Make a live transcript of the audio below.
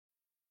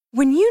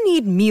When you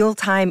need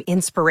mealtime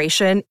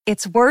inspiration,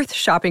 it's worth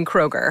shopping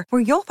Kroger,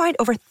 where you'll find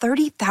over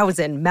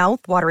 30,000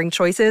 mouth-watering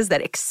choices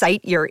that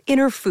excite your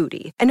inner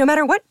foodie. And no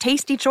matter what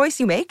tasty choice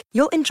you make,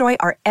 you'll enjoy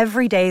our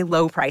everyday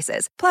low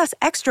prices, plus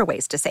extra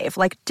ways to save,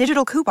 like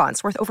digital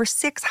coupons worth over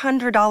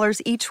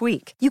 $600 each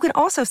week. You can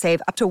also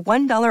save up to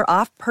 $1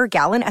 off per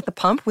gallon at the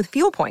pump with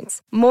fuel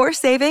points. More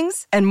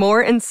savings and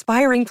more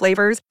inspiring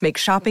flavors make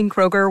shopping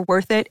Kroger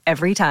worth it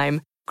every time.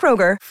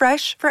 Kroger,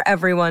 fresh for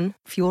everyone.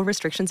 Fuel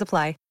restrictions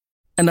apply.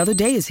 Another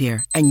day is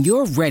here, and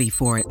you're ready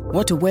for it.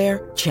 What to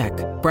wear? Check.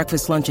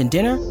 Breakfast, lunch, and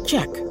dinner?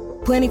 Check.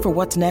 Planning for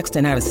what's next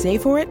and how to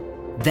save for it?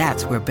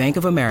 That's where Bank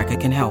of America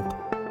can help.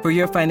 For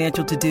your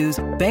financial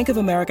to-dos, Bank of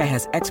America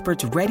has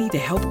experts ready to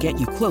help get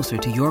you closer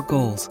to your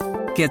goals.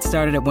 Get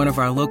started at one of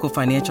our local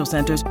financial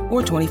centers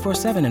or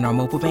 24/7 in our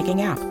mobile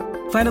banking app.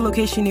 Find a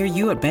location near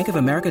you at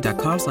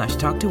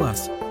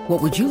bankofamerica.com/talktous. What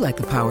would you like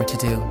the power to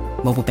do?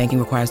 Mobile banking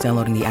requires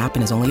downloading the app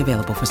and is only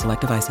available for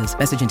select devices.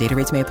 Message and data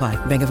rates may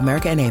apply. Bank of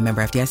America N.A.,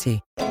 member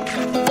FDIC.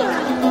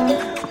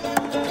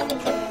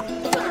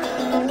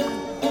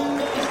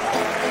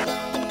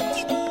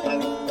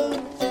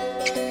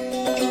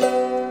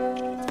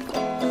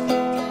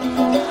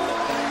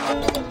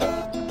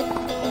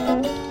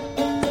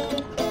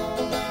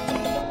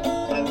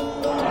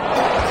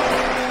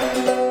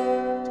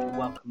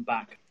 Welcome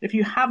back. If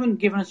you haven't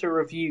given us a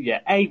review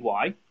yet, A,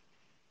 why?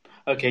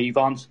 Okay, you've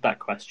answered that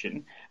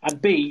question.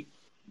 And B,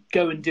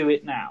 go and do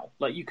it now.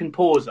 Like, you can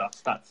pause us.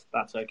 That's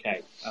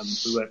okay.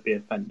 We won't be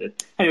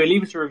offended. Anyway,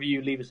 leave us a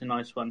review. Leave us a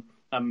nice one.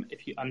 And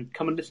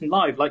come and listen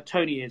live, like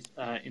Tony is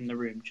in the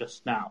room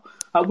just now.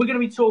 We're going to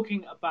be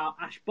talking about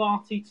Ash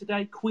Barty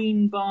today,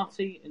 Queen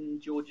Barty,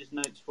 in George's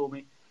notes for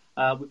me.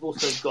 We've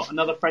also got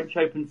another French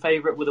Open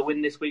favourite with a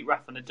win this week,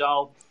 Rafa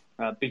Nadal,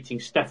 beating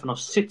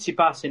Stefanos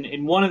Tsitsipas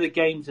in one of the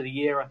games of the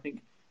year. I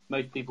think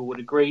most people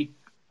would agree.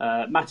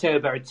 Matteo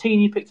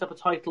Berrettini picked up a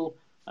title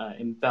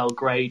in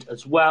Belgrade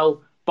as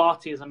well.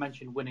 Barty, as I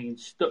mentioned, winning in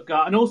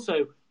Stuttgart. And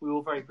also, we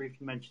will very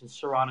briefly mention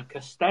Sorana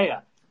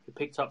Castella, who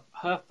picked up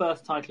her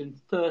first title in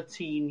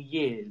 13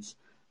 years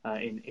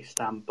in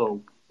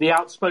Istanbul. The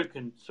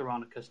outspoken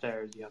Sorana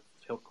Castella, as you have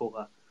to call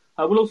her.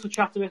 We'll also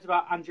chat a bit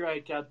about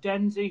Andrea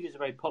Gaudenzi, who's a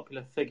very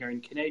popular figure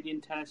in Canadian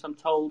tennis, I'm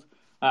told.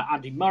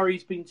 Andy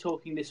Murray's been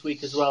talking this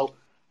week as well.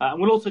 And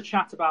we'll also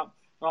chat about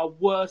our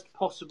worst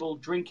possible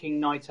drinking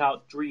night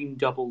out dream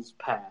doubles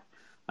pair,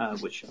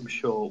 which I'm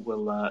sure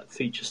will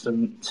feature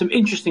some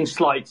interesting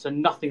slights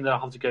and nothing that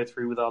I'll have to go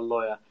through with our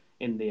lawyer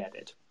in the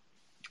edit.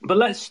 But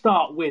let's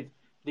start with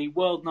the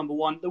world number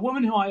one, the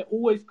woman who I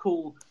always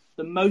call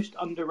the most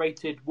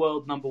underrated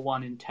world number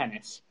one in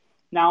tennis.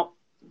 Now,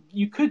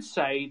 you could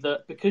say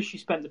that because she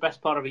spent the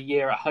best part of a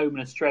year at home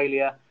in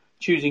Australia,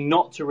 choosing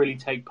not to really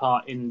take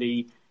part in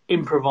the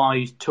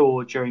improvised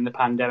tour during the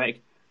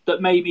pandemic, that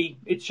maybe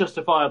it's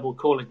justifiable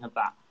calling her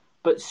that.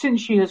 But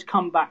since she has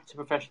come back to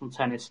professional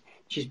tennis,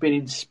 she's been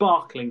in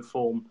sparkling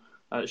form.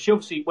 She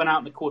obviously went out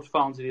in the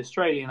quarterfinals of the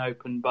Australian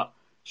Open, but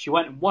she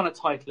went and won a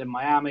title in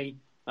Miami.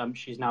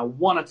 She's now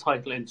won a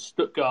title in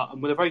Stuttgart,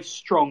 and with a very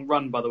strong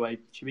run, by the way.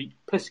 She beat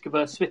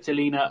Pliskova,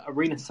 Svitolina,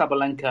 Aryna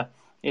Sabalenka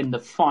in the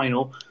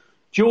final.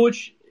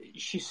 George,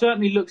 she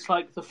certainly looks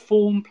like the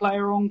form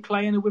player on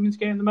clay in the women's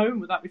game at the moment.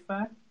 Would that be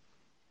fair?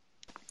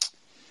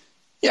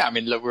 Yeah, I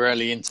mean, look, we're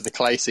early into the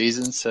clay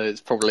season, so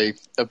it's probably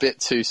a bit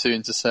too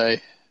soon to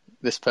say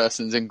this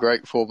person's in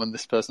great form and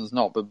this person's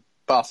not. But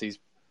Barty's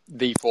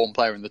the form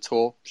player in the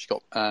tour. She's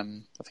got, I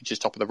think she's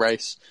top of the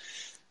race.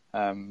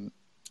 I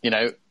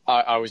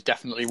was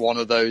definitely one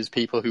of those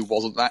people who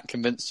wasn't that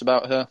convinced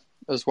about her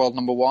as world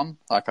number one.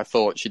 Like, I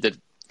thought she did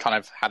kind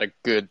of had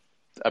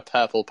a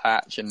purple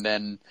patch, and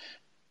then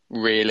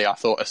really I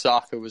thought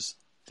Osaka was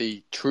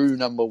the true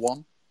number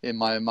one in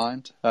my own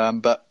mind.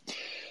 But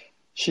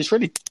she's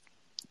really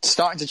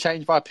starting to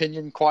change my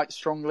opinion quite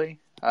strongly.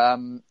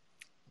 I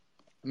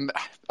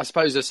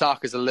suppose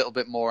Osaka's a little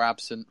bit more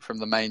absent from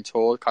the main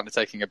tour, kind of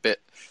taking a bit,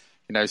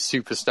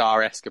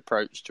 superstar-esque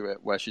approach to it,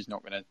 where she's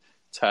not going to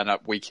turn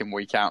up week in,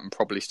 week out and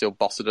probably still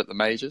boss it at the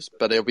majors.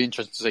 But it'll be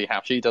interesting to see how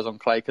she does on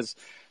clay, because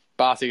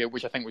Barty,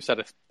 which I think we've said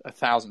a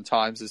 1,000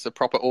 times, is a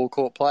proper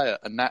all-court player,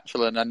 a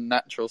natural and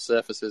unnatural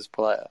surfaces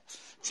player.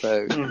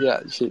 So,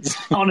 yeah, she's...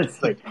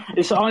 Honestly,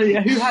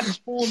 who had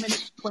 4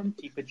 minutes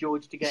 20 for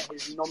George to get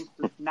his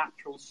nonsense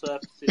natural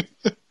surfaces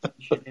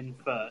in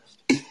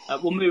first?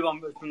 We'll move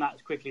on from that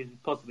as quickly as we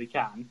possibly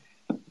can.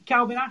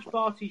 Calvin, Ash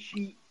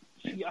Barty,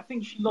 I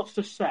think she lost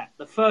a set,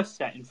 the first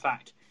set, in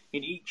fact,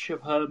 in each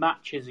of her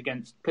matches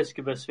against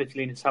Pliskova,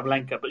 Svitolina,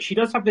 Sabalenka. But she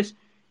does have this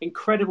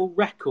incredible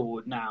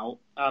record now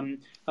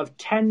of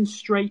 10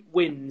 straight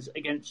wins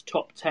against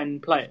top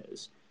 10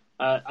 players.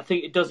 I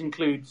think it does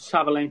include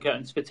Sabalenka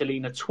and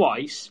Svitolina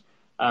twice,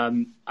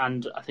 and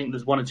I think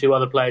there's one or two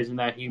other players in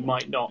there who you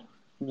might not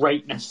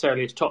rate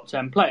necessarily as top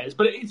 10 players,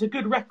 but it's a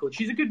good record.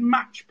 She's a good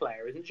match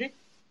player, isn't she?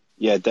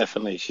 Yeah,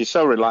 definitely. She's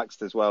so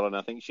relaxed as well, and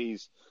I think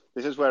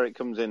this is where it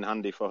comes in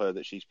handy for her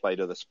that she's played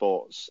other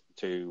sports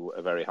to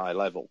a very high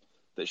level,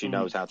 that she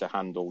knows how to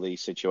handle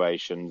these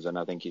situations, and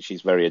I think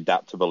she's very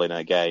adaptable in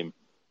her game.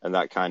 and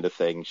that kind of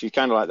thing. She's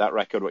kind of like that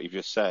record, what you've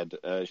just said.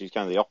 She's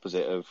kind of the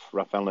opposite of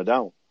Rafael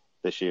Nadal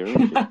this year,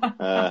 isn't she?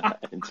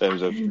 In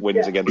terms of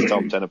wins against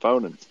top 10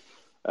 opponents.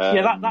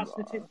 That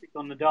statistic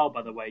on Nadal,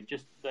 by the way,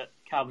 just that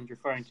Calvin's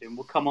referring to, and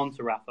we'll come on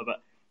to Rafa,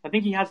 but I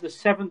think he has the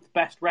 7th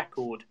best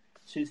record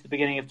since the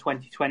beginning of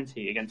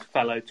 2020 against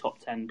fellow top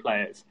 10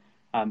 players,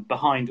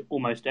 behind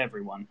almost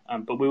everyone.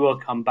 But we will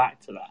come back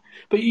to that.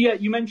 But yeah,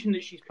 you mentioned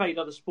that she's played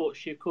other sports.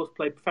 She, of course,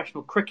 played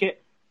professional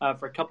cricket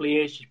for a couple of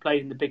years. She's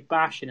played in the Big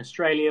Bash in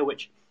Australia,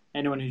 which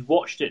anyone who's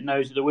watched it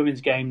knows that the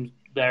women's games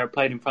there are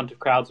played in front of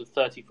crowds of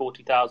 30,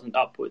 40,000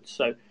 upwards.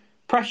 So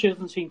pressure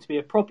doesn't seem to be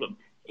a problem,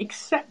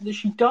 except that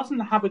she doesn't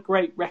have a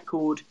great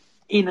record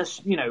at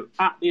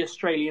the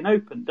Australian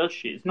Open, does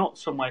she? It's not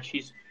somewhere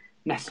she's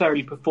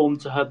necessarily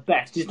performed to her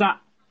best. Is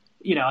that,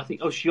 I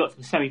think, she got to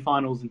the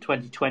semi-finals in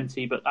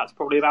 2020, but that's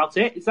probably about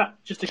it. Is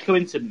that just a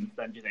coincidence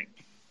then, do you think?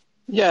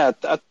 Yeah,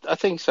 I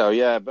think so,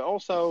 yeah. But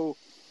also,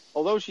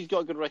 although she's got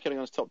a good record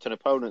against top 10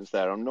 opponents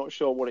there, I'm not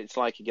sure what it's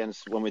like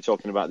against when we're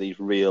talking about these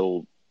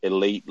real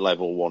elite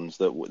level ones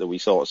that we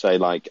sort of say,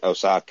 like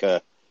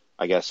Osaka,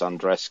 I guess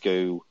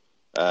Andreescu,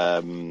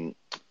 and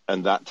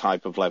that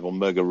type of level.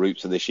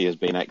 Muguruza this year has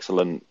been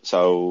excellent.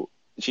 So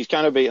she's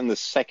kind of beaten the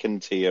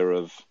second tier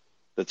of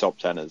the top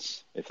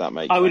teners, if that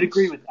makes sense. I would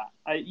agree with that.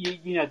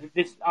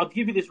 I'll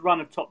give you this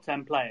run of top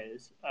 10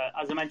 players.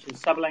 As I mentioned,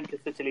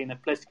 Sabalenka, Svitolina,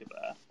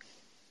 Pliskova,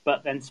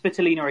 but then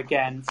Svitolina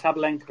again,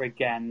 Sabalenka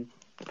again,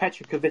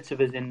 Petra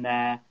Kvitova's in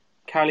there,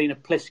 Karolina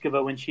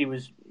Pliskova when she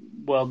was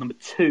world number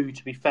 2,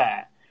 to be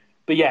fair.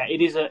 But yeah,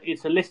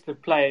 it's a list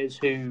of players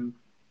who,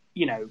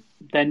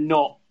 they're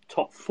not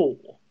top 4,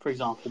 for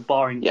example,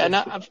 barring. Yeah,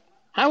 now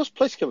how's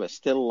Pliskova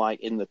still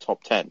in the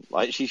top 10?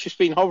 She's just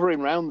been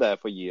hovering around there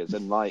for years,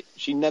 and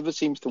she never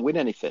seems to win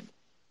anything.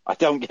 I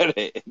don't get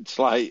it. It's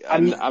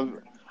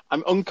I'm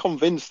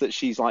unconvinced that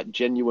she's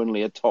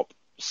genuinely a top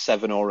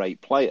 7 or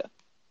 8 player.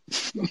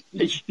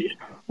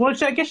 Well,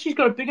 so I guess she's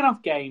got a big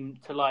enough game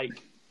to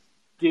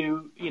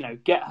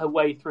get her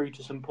way through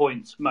to some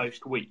points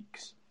most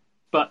weeks,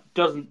 but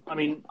doesn't. I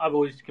mean, I've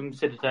always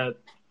considered her.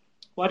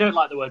 Well, I don't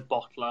like the word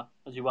bottler,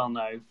 as you well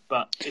know,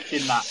 but it's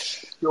in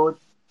that. George?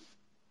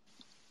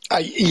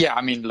 Yeah,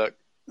 I mean, look,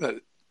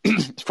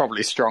 it's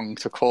probably strong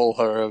to call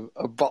her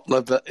a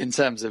bottler, but in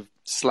terms of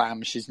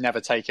slams, she's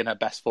never taken her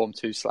best form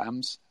 2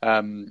 slams.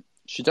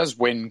 She does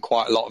win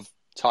quite a lot of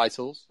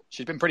titles.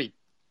 She's been pretty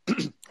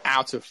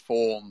out of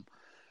form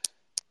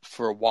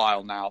for a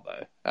while now,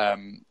 though.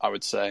 I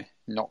would say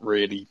not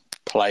really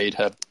played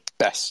her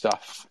best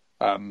stuff.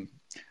 I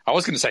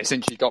was going to say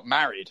since she got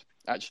married,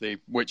 actually,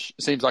 which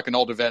seems like an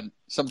odd event.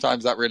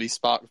 Sometimes that really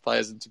sparks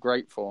players into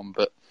great form,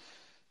 but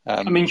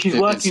she's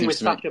working with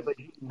Sasha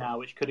Bajin now,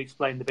 which could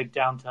explain the big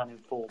downturn in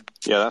form.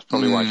 Yeah, that's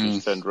probably why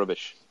she's turned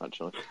rubbish,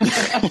 actually.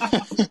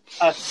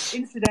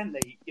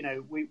 Incidentally,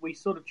 we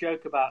sort of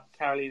joke about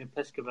Karolina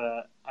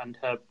Pliskova and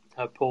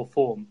her poor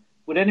form.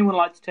 Would anyone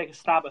like to take a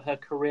stab at her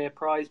career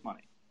prize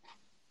money?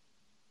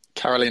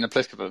 Karolina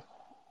Pliskova?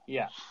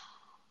 Yeah.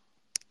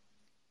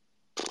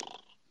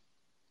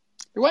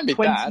 It won't be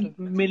bad. $20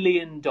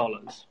 million.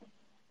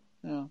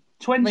 Yeah.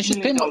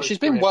 She's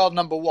been world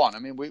number 1. I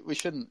mean, we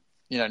shouldn't,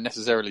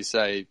 necessarily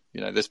say,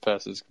 this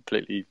person's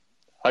completely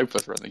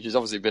hopeless or anything. She's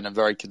obviously been a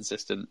very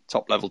consistent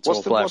top-level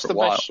tour player for a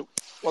while.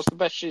 What's the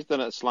best she's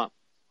done at Slam?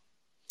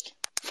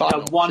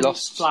 Final. One she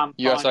lost Slam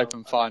US final.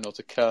 Open final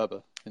to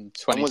Kerber in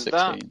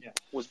 2016.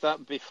 Was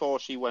that before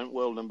she went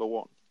world number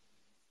 1?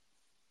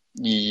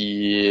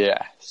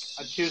 Yes.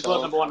 And she was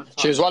world number 1 at the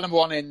time. She was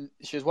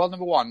world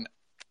number 1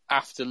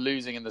 after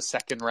losing in the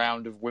second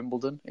round of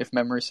Wimbledon, if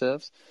memory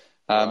serves.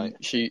 Right.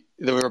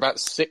 There were about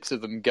 6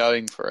 of them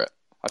going for it,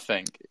 I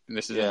think. And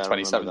this is in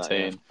 2017. That,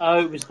 yeah.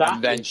 Oh, it was that?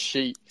 And then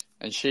she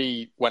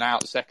went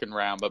out second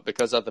round, but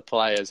because other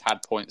players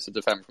had points to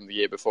defend from the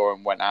year before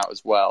and went out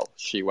as well,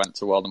 she went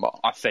to world number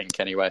 1, I think,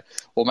 anyway.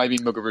 Or maybe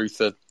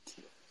Muguruza.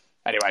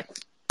 Anyway,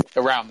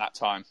 around that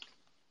time.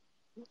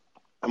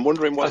 I'm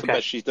wondering what's the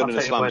best she's done in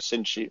a Slam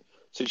since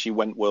she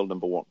went world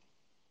number 1.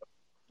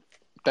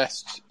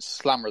 Best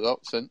Slam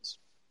result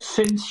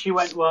since she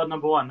went world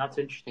number 1. That's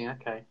interesting.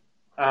 Okay.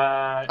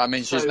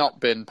 She's not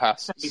been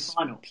past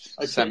semi-finals.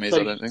 Semis,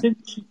 I don't think.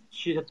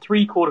 She's had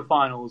 3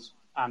 quarterfinals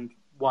and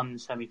 1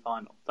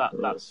 semi-final.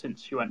 That's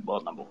since she went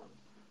world number 1.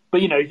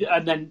 But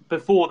and then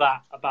before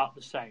that, about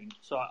the same.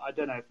 So I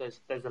don't know if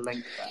there's a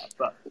link there.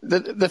 But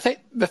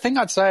the thing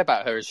I'd say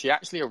about her is she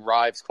actually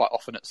arrives quite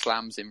often at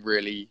slams in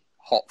really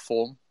hot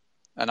form.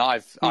 And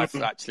I've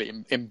actually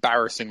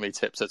embarrassingly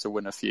tipped her to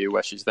win a few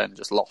where she's then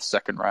just lost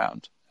second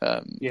round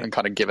and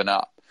kind of given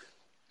up.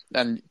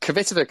 And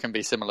Kvitova can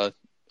be similar.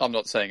 I'm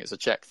not saying it's a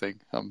Czech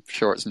thing. I'm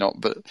sure it's not.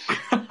 But,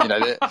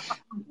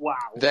 wow.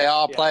 There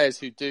are players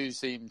who do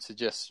seem to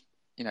just,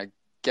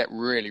 get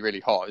really, really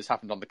hot. It's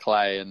happened on the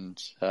clay,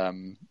 and I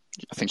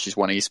think she's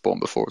won Eastbourne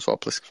before as well,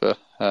 Pliskova,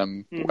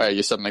 where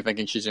you're suddenly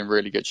thinking she's in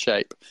really good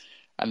shape.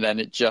 And then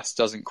it just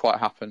doesn't quite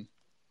happen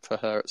for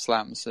her at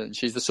slams. And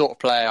she's the sort of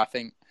player, I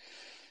think,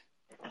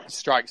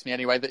 strikes me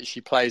anyway, that she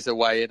plays her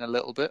way in a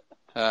little bit.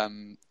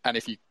 And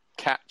if you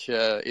catch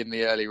her in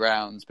the early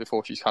rounds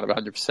before she's kind of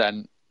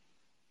 100%,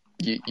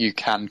 you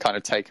can kind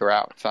of take her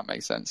out, if that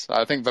makes sense.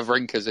 I think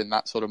Wawrinka's in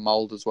that sort of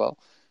mould as well,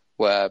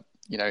 where,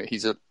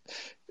 the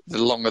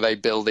longer they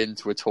build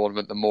into a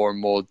tournament, the more and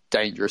more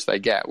dangerous they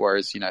get.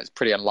 Whereas, it's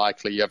pretty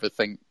unlikely you ever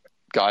think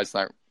guys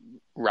like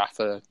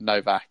Rafa,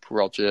 Novak,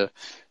 Roger,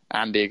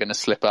 Andy are going to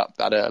slip up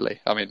that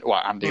early. I mean,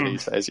 Andy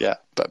these days, yeah,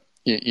 but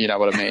you know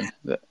what I mean.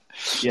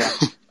 Yeah,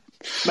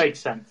 makes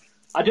sense.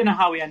 I don't know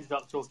how we ended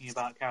up talking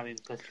about Karolina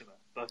Pliskova,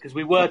 because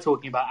we were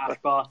talking about Ash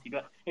Barty,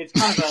 but it's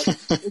kind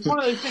of it's one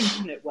of those things,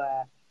 isn't it,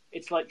 where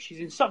it's like she's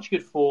in such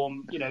good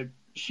form.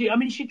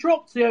 She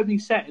dropped the opening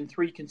set in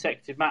 3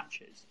 consecutive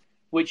matches,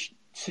 which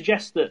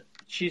suggests that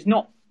she's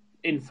not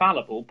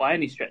infallible by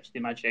any stretch of the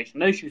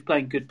imagination. I know she was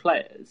playing good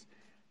players,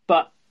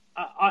 but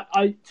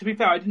I to be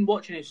fair, I didn't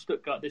watch any of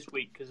Stuttgart this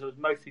week because I was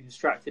mostly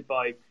distracted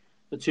by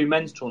the 2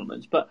 men's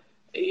tournaments. But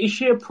is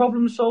she a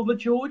problem solver,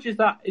 George? Is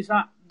that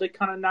the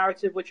kind of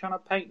narrative we're trying to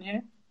paint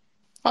here?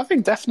 I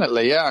think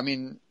definitely, yeah. I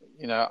mean,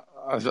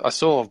 I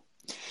saw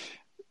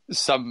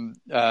some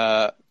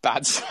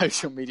bad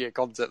social media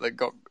content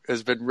that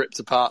has been ripped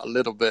apart a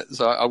little bit,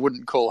 so I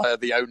wouldn't call her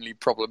the only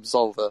problem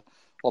solver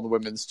on the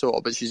women's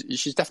tour, but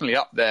she's definitely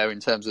up there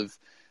in terms of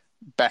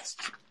best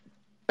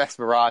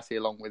variety,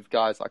 along with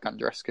guys like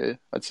Andreescu,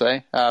 I'd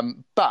say.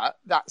 But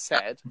that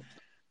said,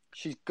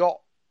 she's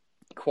got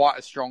quite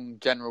a strong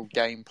general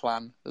game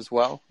plan as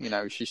well.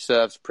 She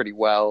serves pretty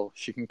well.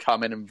 She can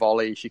come in and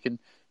volley. She can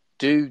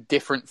do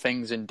different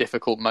things in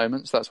difficult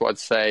moments. That's what I'd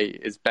say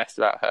is best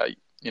about her.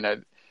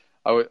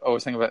 I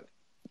always think about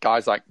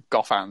guys like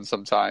Goffin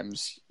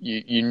sometimes.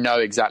 You know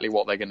exactly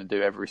what they're going to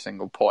do every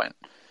single point.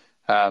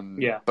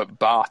 But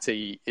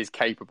Barty is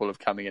capable of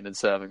coming in and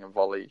serving a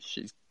volley.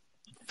 She's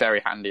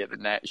very handy at the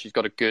net. She's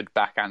got a good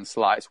backhand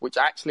slice, which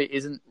actually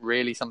isn't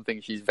really something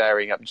she's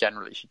varying up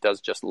generally. She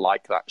does just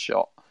like that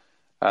shot.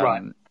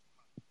 Right.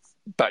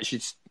 But she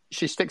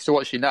sticks to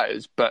what she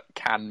knows, but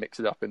can mix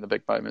it up in the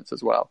big moments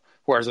as well.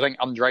 Whereas I think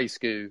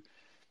Andreescu,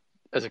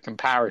 as a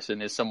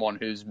comparison, is someone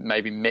who's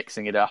maybe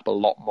mixing it up a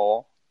lot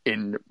more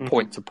in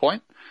point to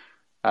point.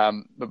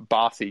 But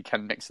Barty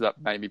can mix it up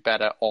maybe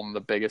better on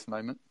the biggest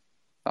moment.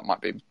 That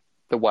might be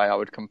the way I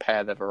would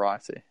compare their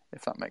variety,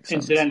 if that makes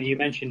sense. Incidentally, you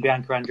mentioned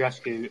Bianca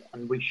Andreescu,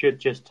 and we should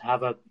just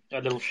have a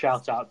little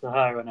shout out to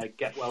her and a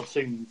get well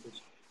soon, because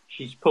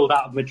she's pulled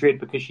out of Madrid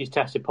because she's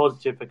tested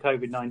positive for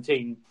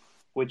COVID-19,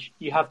 which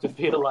you have to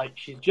feel like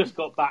she's just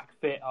got back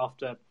fit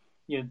after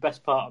the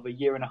best part of a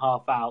year and a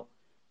half out.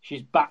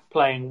 She's back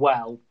playing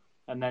well,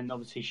 and then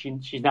obviously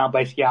she's now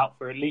basically out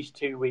for at least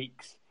 2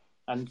 weeks,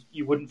 and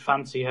you wouldn't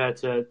fancy her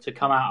to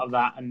come out of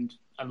that and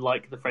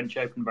like the French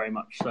Open very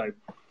much. So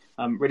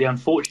really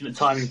unfortunate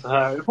timing for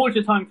her.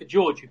 Unfortunate timing for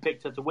George, who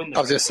picked her to win the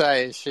I was going to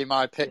say, is she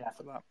my pick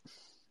for that?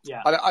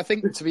 Yeah. I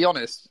think, to be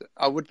honest,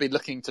 I would be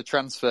looking to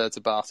transfer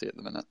to Barty at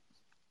the minute.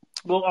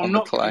 Well, I'm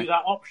not going to do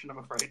that option, I'm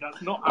afraid.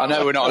 That's not. I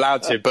know we're not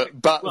allowed to, but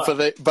for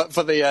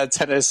the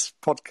tennis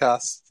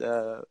podcast,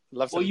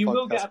 Love you podcast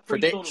will get a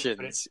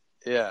predictions.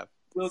 Yeah,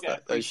 we'll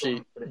get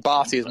a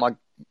Barty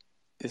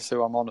is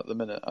who I'm on at the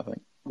minute, I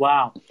think.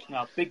 Wow,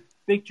 now big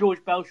George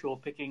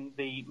Belshaw picking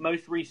the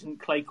most recent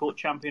clay court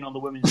champion on the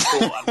women's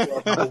tour and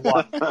world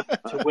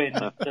 #1 to win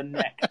the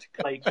next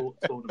clay court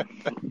tournament.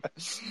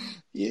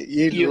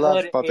 You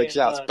love my big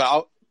shouts,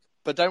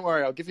 but don't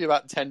worry, I'll give you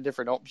about 10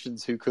 different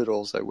options who could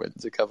also win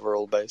to cover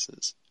all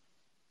bases.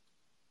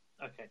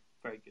 Okay,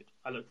 very good.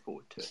 I look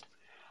forward to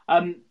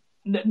it.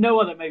 No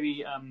other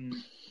maybe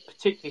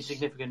particularly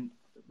significant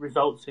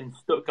results in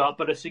Stuttgart,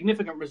 but a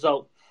significant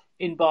result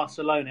in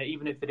Barcelona,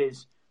 even if it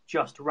is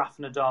just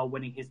Rafa Nadal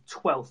winning his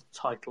 12th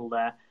title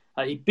there.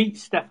 He beat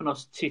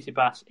Stefanos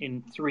Tsitsipas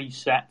in 3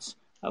 sets.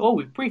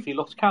 We've briefly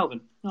lost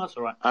Calvin. No, that's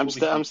all right. I'm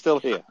still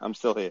here.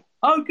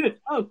 Oh, good.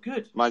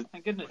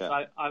 Thank goodness.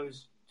 Yeah. I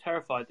was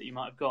terrified that you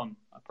might have gone.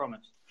 I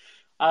promise.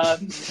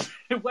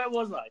 Where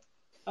was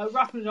I?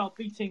 Rafa Nadal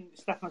beating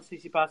Stefanos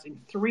Tsitsipas in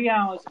 3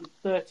 hours and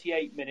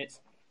 38 minutes.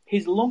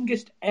 His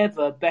longest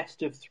ever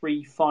best of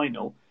 3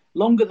 final.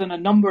 Longer than a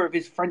number of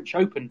his French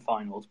Open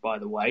finals, by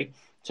the way.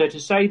 So to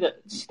say that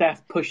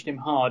Steph pushed him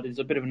hard is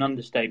a bit of an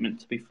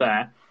understatement, to be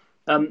fair.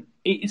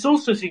 It's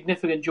also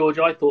significant, George,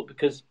 I thought,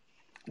 because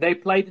they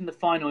played in the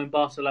final in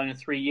Barcelona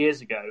 3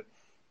 years ago,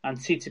 and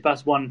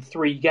Tsitsipas won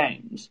 3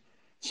 games.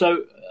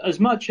 So as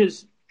much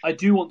as I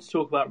do want to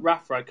talk about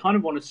Rafa, I kind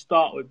of want to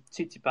start with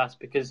Tsitsipas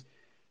because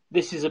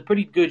this is a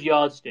pretty good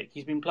yardstick.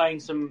 He's been playing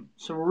some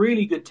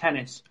really good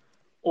tennis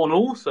on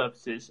all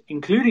surfaces,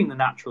 including the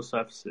natural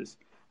surfaces.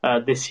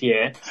 This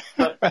year,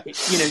 but he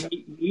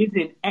is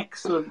in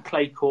excellent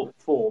clay court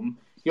form.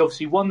 He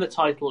obviously won the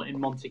title in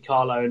Monte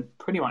Carlo and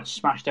pretty much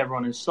smashed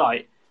everyone in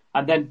sight,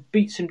 and then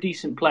beat some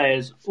decent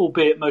players,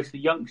 albeit mostly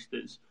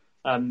youngsters,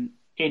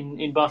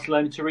 in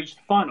Barcelona to reach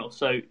the final.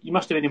 So you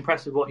must have been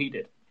impressed with what he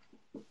did.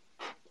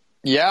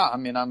 Yeah, I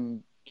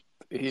mean,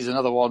 he's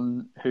another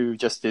one who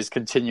just is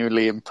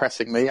continually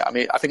impressing me. I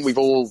mean, I think we've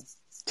all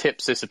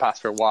tipped Tsitsipas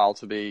for a while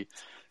to be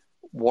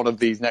one of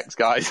these next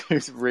guys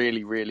who's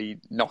really, really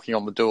knocking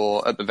on the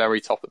door at the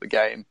very top of the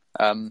game.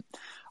 I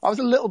was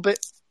a little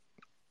bit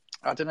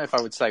I don't know if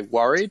I would say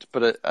worried,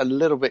 but a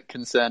little bit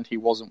concerned he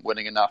wasn't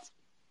winning enough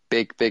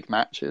big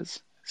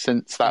matches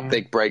since that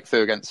big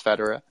breakthrough against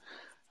Federer.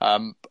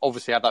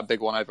 Obviously had that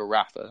big one over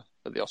Rafa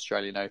at the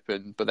Australian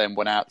Open, but then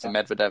went out to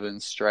Medvedev in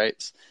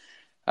straights.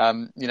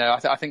 I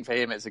think for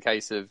him it's a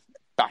case of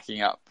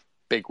backing up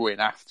big win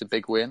after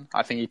big win.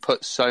 I think he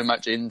puts so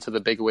much into the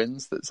big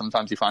wins that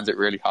sometimes he finds it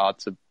really hard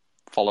to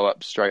follow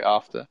up straight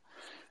after.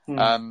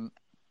 That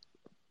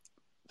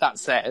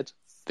said,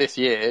 this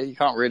year you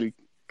can't really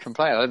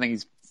complain. I don't think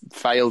he's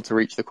failed to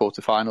reach the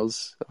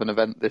quarterfinals of an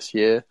event this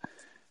year.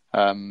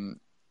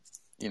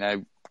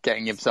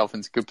 Getting himself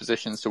into good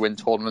positions to win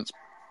tournaments,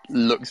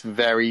 looks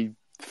very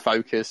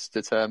focused,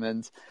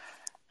 determined.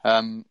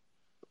 Look,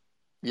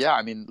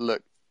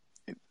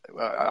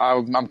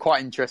 I'm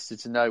quite interested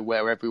to know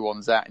where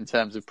everyone's at in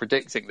terms of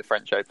predicting the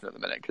French Open at the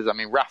minute, because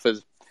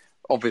Rafa's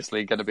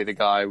obviously going to be the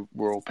guy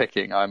we're all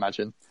picking, I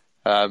imagine.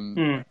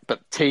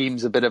 But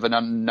Thiem's a bit of an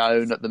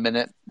unknown at the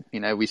minute.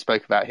 We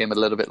spoke about him a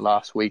little bit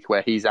last week,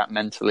 where he's at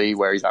mentally,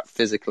 where he's at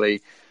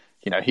physically.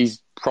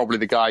 He's probably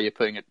the guy you're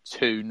putting at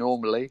 2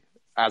 normally,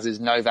 as is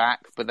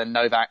Novak. But then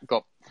Novak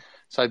got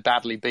so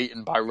badly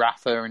beaten by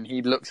Rafa, and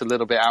he looks a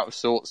little bit out of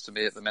sorts to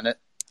me at the minute.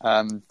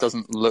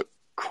 Doesn't look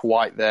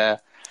quite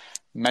there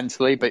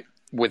mentally, but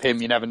with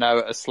him, you never know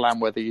at a slam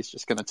whether he's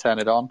just going to turn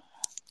it on.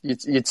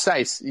 You'd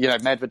say,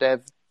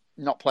 Medvedev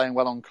not playing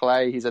well on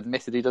clay. He's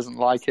admitted he doesn't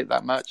like it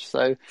that much.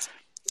 So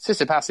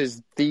Tsitsipas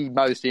is the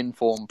most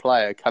informed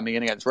player coming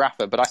in against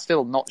Rafa, but I'm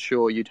still not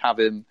sure you'd have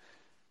him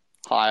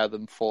higher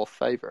than 4th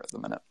favourite at the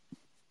minute.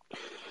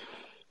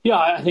 Yeah,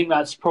 I think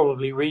that's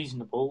probably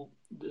reasonable.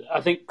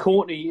 I think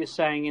Courtney is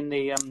saying in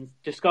the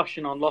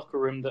discussion on Locker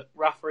Room that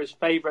Rafa is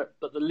favourite,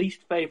 but the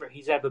least favourite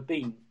he's ever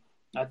been.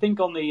 I think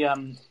on the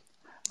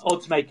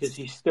odds makers,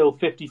 he's still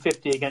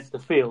 50-50 against the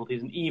field.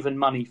 He's an even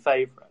money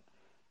favourite.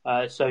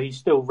 So he's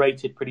still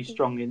rated pretty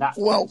strongly in that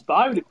sense. But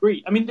I would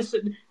agree.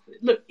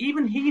 Look,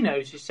 even he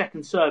knows his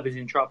second serve is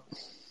in trouble.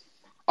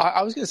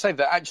 I was going to say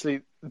that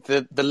actually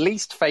the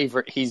least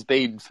favourite he's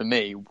been for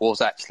me was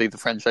actually the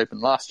French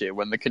Open last year,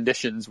 when the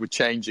conditions were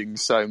changing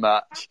so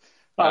much.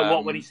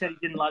 When he said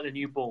he didn't like the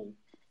new ball?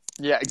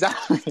 Yeah,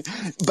 exactly.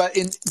 But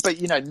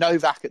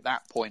Novak at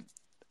that point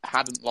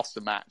hadn't lost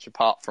a match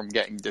apart from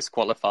getting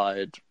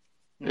disqualified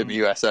in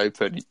the US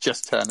Open. He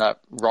just turned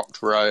up,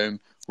 rocked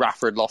Rome.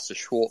 Rafa had lost to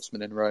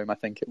Schwartzman in Rome, I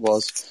think it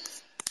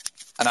was.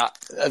 And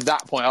at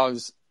that point, I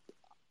was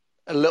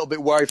a little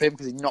bit worried for him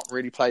because he'd not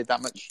really played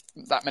that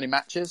many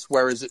matches.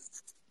 Whereas,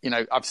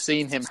 I've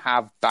seen him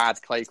have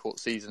bad clay court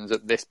seasons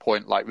at this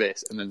point like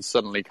this, and then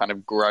suddenly kind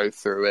of grow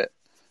through it,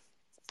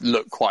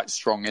 look quite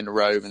strong in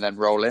Rome, and then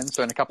roll in.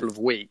 So in a couple of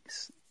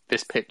weeks,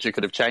 this picture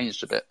could have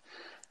changed a bit.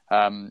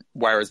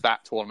 Whereas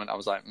that tournament, I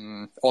was like,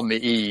 on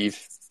the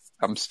eve,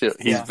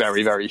 he's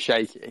very, very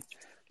shaky.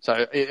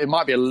 So it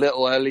might be a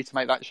little early to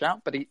make that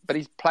shout, but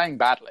he's playing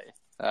badly.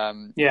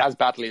 As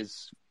badly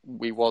as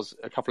we was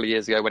a couple of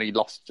years ago when he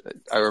lost.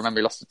 I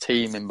remember he lost to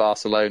Thiem in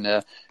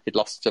Barcelona. He'd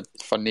lost to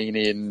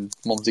Fognini in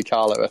Monte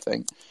Carlo, I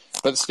think.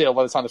 But still,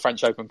 by the time the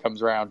French Open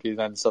comes around, he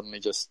then suddenly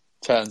just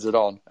turns it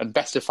on. And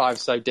best of 5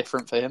 is so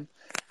different for him.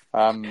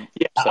 I would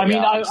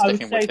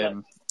say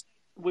that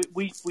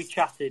we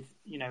chatted,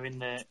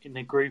 in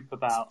the group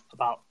about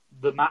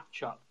the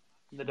matchup,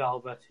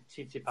 Nadal versus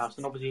Tsitsipas,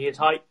 and obviously his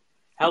height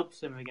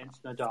helps him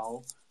against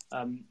Nadal.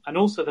 And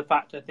also the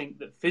fact, I think,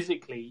 that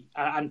physically,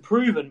 and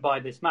proven by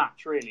this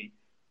match, really,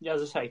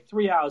 as I say,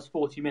 3 hours,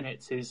 40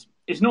 minutes is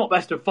not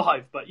best of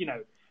 5, but,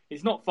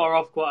 it's not far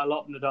off quite a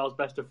lot of Nadal's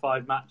best of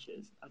 5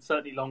 matches, and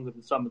certainly longer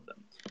than some of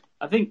them.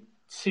 I think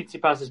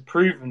Tsitsipas has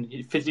proven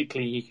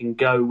physically he can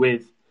go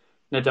with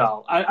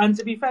Nadal. And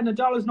to be fair,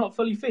 Nadal is not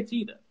fully fit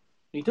either.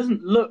 He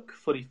doesn't look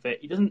fully fit.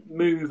 He doesn't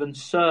move and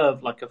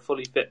serve like a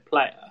fully fit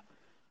player.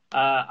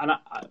 And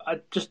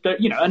I just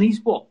don't, and he's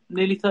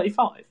nearly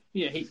 35.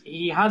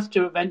 He has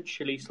to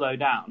eventually slow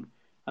down,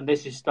 and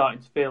this is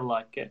starting to feel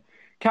like it.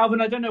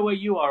 Calvin, I don't know where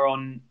you are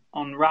on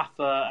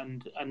Rafa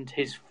and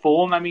his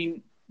form. Are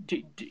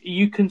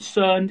you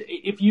concerned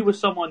if you were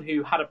someone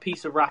who had a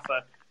piece of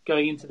Rafa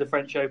going into the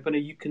French Open? Are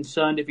you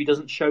concerned if he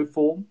doesn't show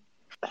form?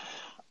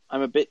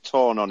 I'm a bit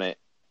torn on it.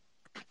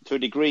 To a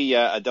degree,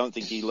 I don't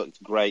think he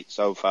looked great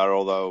so far,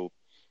 although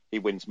he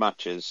wins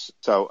matches.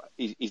 So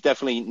he's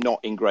definitely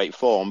not in great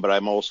form, but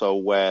I'm also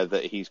aware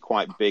that he's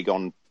quite big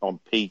on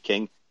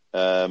peaking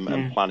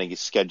and planning his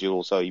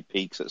schedule so he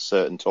peaks at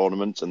certain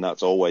tournaments, and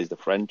that's always the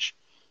French.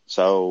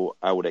 So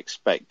I would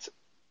expect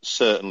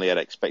him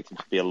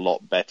to be a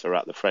lot better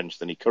at the French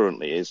than he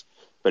currently is,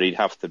 but he'd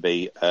have to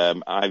be.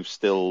 I've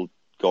still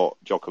got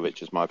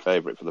Djokovic as my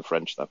favourite for the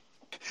French, though.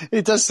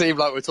 It does seem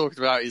like we're talking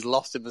about he's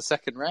lost in the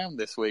second round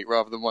this week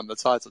rather than won the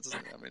title,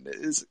 doesn't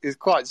it? It's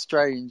quite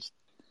strange.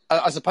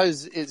 I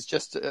suppose it's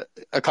just a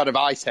kind of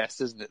eye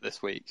test, isn't it,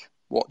 this week,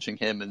 watching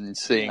him and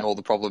seeing all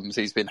the problems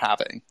he's been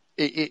having.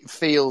 It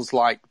feels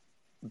like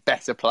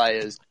better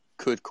players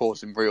could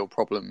cause him real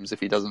problems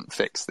if he doesn't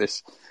fix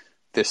this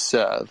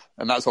serve.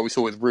 And that's what we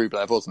saw with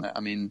Rublev, wasn't it?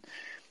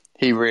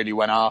 He really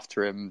went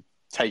after him,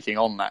 taking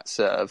on that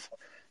serve.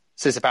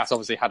 Tsitsipas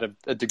obviously had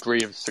a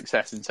degree of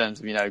success in terms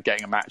of,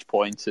 getting a match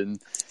point and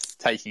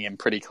taking him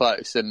pretty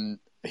close. And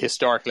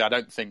historically, I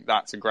don't think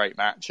that's a great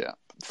matchup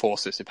for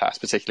Tsitsipas,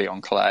 particularly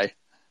on clay.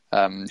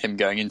 Him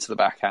going into the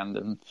backhand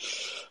and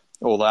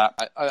all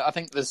that. I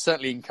think there's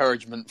certainly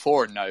encouragement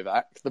for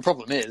Novak. The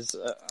problem is,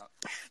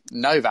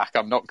 Novak,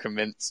 I'm not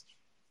convinced,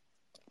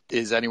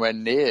 is anywhere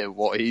near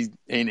what he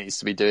needs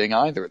to be doing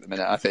either at the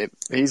minute. I think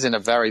he's in a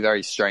very,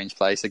 very strange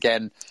place.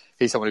 Again,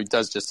 he's someone who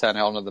does just turn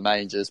it on at the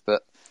majors,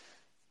 but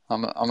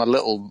I'm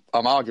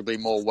arguably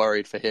more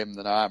worried for him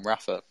than I am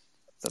Rafa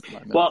at the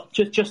moment. Well,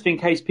 just in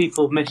case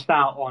people have missed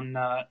out on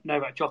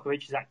Novak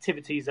Djokovic's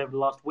activities over the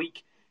last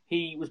week,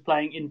 he was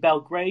playing in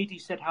Belgrade. He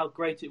said how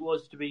great it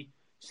was to be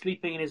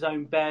sleeping in his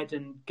own bed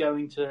and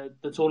going to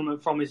the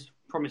tournament from his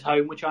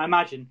home, which I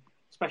imagine,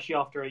 especially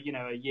after a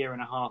year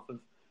and a half of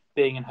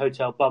being in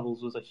hotel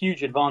bubbles, was a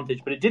huge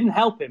advantage. But it didn't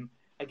help him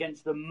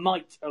against the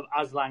might of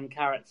Aslan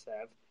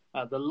Karatsev.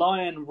 The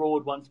Lion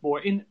roared once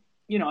more.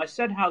 I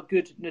said how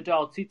good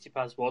Nadal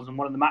Tsitsipas was in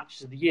one of the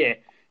matches of the year.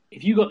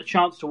 If you got the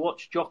chance to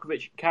watch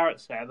Djokovic and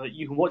Karatsev,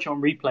 you can watch it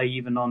on replay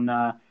even on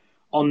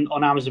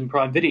Amazon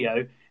Prime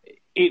Video.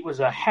 It was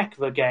a heck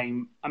of a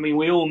game. I mean,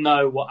 we all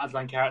know what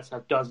Aslan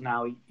Karatsev does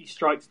now. He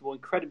strikes the ball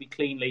incredibly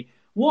cleanly.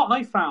 What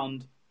I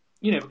found,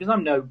 because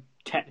I'm no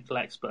technical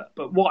expert,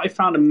 but what I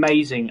found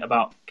amazing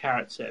about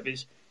Karatsev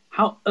is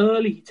how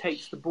early he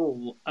takes the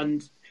ball.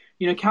 And,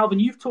 Calvin,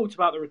 you've talked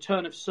about the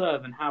return of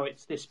serve and how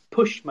it's this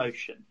push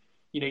motion.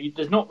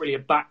 There's not really a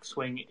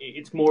backswing.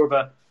 It's more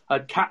of a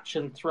catch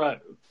and throw.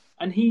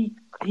 And he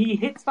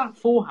hits that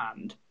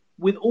forehand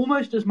with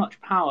almost as much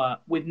power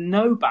with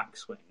no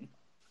backswing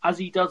as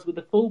he does with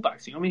the full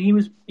backswing. I mean, he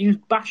was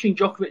bashing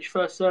Djokovic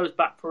first serves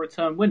back for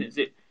return winners.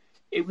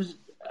 It was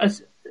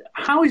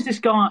how is this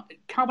guy,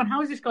 Calvin?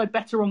 How is this guy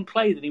better on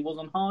clay than he was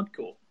on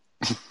hardcourt?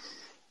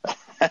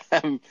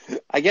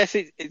 I guess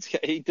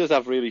he does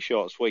have really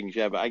short swings,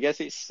 yeah. But I guess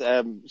it's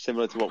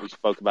similar to what we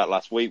spoke about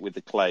last week with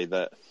the clay.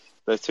 That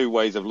there's two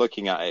ways of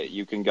looking at it.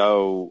 You can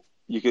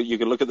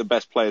look at the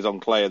best players on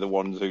clay are the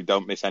ones who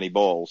don't miss any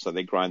balls, so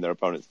they grind their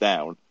opponents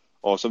down.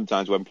 Or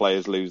sometimes when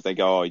players lose, they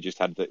go,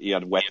 he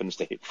had weapons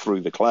to hit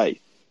through the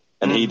clay.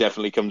 And he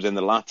definitely comes in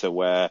the latter,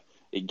 where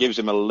it gives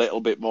him a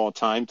little bit more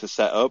time to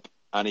set up,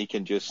 and he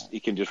can just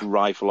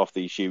rifle off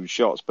these huge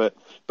shots. But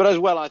as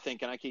well, I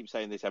think, and I keep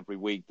saying this every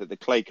week, that the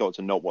clay courts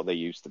are not what they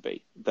used to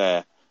be.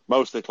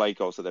 Most of the clay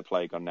courts that they're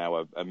playing on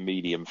now are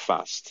medium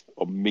fast,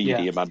 or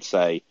medium, I'd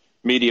say.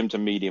 Medium to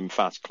medium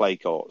fast clay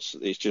courts.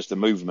 It's just a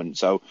movement.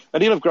 So,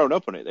 and he'll have grown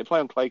up on it. They play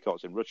on clay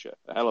courts in Russia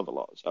a hell of a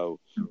lot. So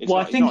it's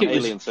not an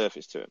alien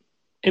surface to him.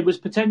 It was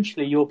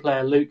potentially your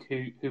player Luke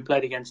who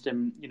played against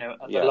him,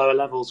 at the lower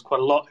levels quite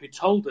a lot, who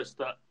told us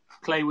that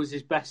clay was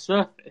his best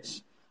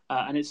surface,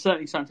 and it's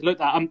certainly something to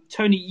look at.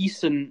 Tony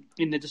Eason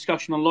in the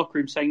discussion on Locker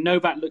Room saying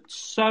Novak looked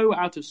so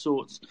out of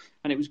sorts,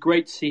 and it was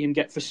great to see him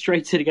get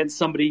frustrated against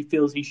somebody he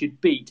feels he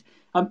should beat.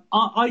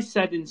 I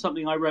said in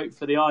something I wrote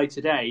for the Eye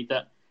today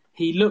that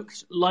he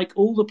looked like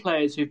all the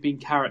players who've been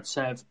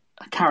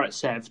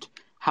Karatsev'd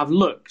have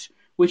looked,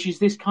 which is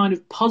this kind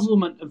of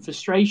puzzlement and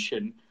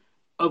frustration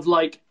of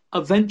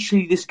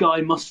eventually this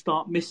guy must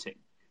start missing.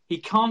 He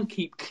can't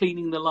keep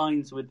cleaning the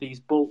lines with these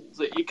balls.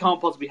 It can't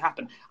possibly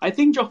happen. I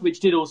think Djokovic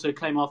did also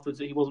claim afterwards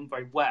that he wasn't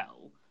very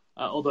well,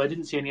 although I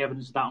didn't see any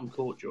evidence of that on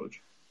court,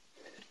 George.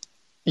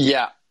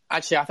 Yeah,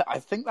 actually, I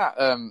think that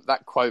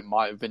that quote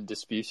might have been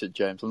disputed,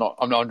 James. I'm not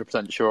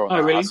 100% sure on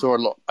that. Really? I saw a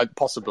lot,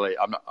 possibly.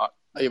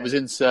 Okay. It was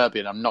in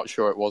Serbian. I'm not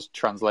sure it was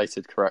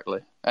translated correctly.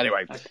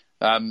 Anyway,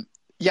 okay.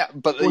 Yeah,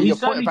 but he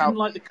certainly didn't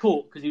like the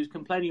court because he was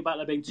complaining about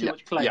there being too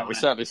much clay. Yeah, we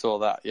certainly saw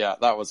that. Yeah,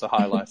 that was a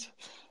highlight.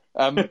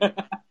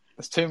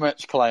 There's too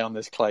much clay on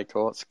this clay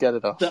court. Get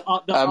it off. That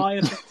I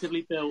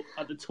effectively built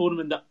at the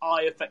tournament that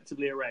I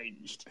effectively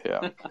arranged.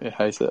 Yeah, I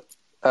hate it.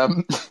 I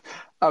was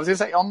going to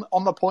say,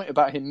 on the point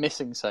about him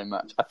missing so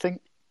much, I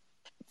think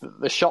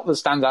the shot that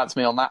stands out to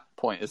me on that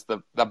point is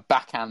the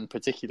backhand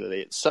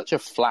particularly. It's such a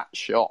flat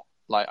shot.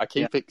 I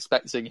keep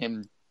expecting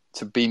him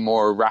to be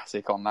more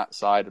erratic on that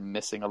side and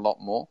missing a lot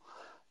more.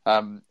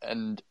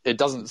 And it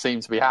doesn't seem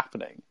to be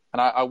happening.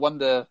 And I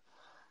wonder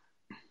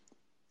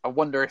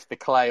if the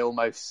clay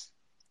almost,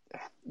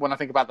 when I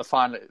think about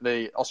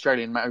the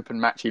Australian Open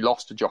match he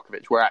lost to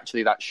Djokovic, where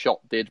actually that shot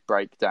did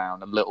break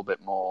down a little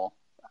bit more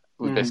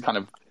with this kind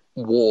of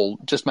wall,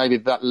 just maybe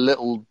that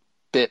little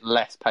bit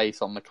less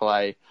pace on the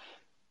clay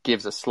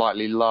gives a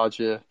slightly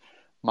larger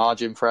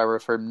margin for error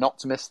for him not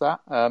to miss that.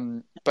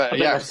 But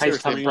yeah, it was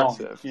seriously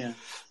impressive.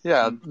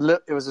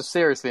 It was a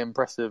seriously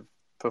impressive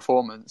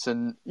performance,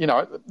 and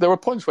there were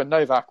points when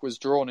Novak was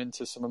drawn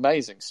into some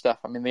amazing stuff.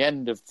 I mean, the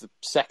end of the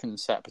second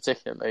set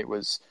particularly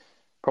was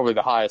probably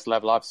the highest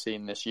level I've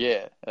seen this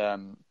year.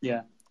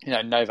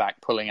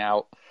 Novak pulling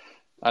out.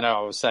 I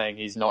know I was saying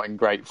he's not in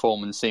great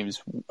form and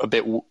seems a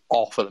bit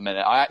off at the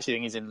minute. I actually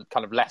think he's in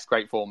kind of less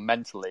great form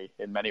mentally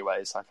in many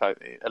ways.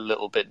 A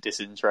little bit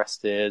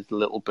disinterested, a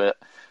little bit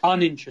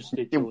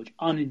uninterested. George,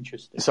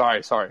 uninterested.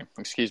 Sorry.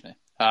 Excuse me.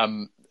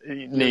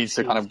 He needs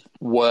to kind of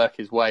work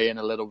his way in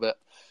a little bit.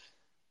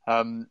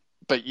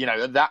 But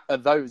but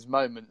at those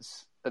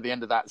moments at the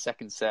end of that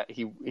second set,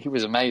 he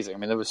was amazing. I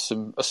mean, there was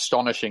some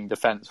astonishing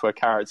defence where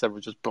Karatsev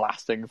was just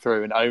blasting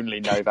through, and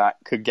only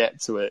Novak could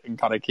get to it and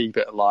kind of keep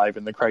it alive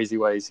in the crazy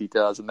ways he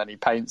does. And then he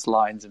paints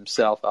lines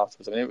himself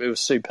afterwards. I mean, it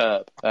was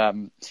superb.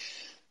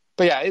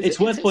 But yeah, it's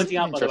worth pointing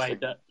out, by the way,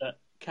 that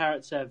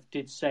Karatsev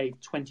did save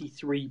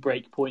 23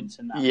 break points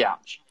in that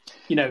match.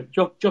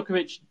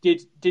 Djokovic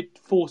did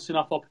force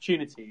enough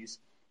opportunities.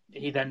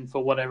 He then,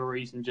 for whatever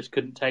reason, just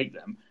couldn't take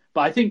them.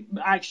 But I think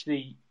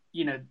actually,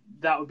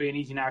 that would be an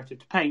easy narrative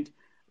to paint.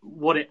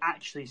 What it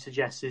actually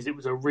suggests is it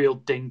was a real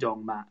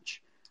ding-dong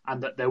match,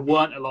 and that there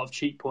weren't a lot of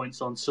cheap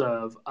points on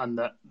serve, and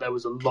that there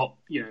was a lot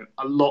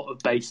of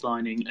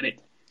baselining, and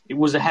it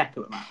was a heck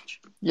of a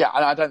match. Yeah,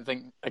 and I don't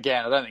think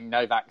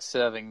Novak's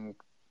serving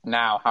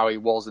now how he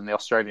was in the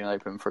Australian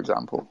Open, for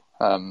example.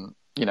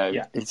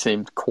 He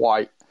seemed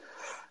quite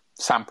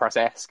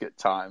Sampras-esque at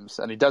times,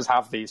 and he does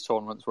have these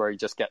tournaments where he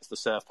just gets the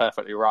serve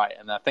perfectly right.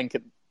 And I think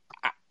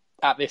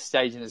at this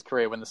stage in his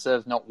career, when the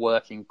serve's not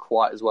working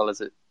quite as well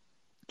as it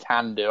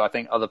can do, I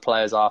think other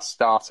players are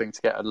starting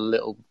to get a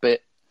little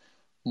bit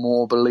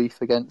more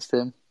belief against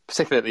him,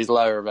 particularly at these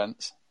lower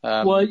events.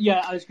 I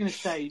was going to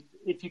say,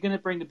 if you're going to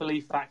bring the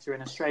belief factor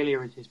in, Australia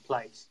is his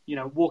place.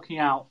 Walking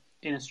out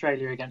in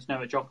Australia against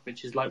Novak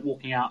Djokovic is like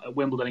walking out at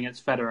Wimbledon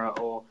against Federer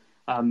or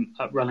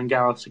at Roland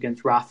Garros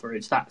against Rafa.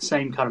 It's that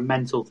same kind of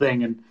mental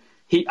thing.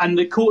 And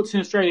the courts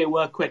in Australia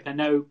were quick. I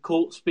know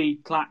court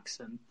speed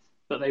klaxon,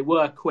 but they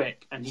were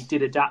quick, and he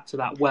did adapt to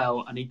that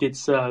well, and he did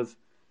serve.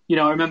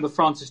 I remember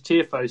Francis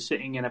Tiafoe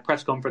sitting in a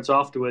press conference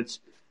afterwards,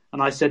 and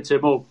I said to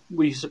him, "Oh,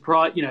 were you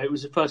surprised?" It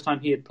was the first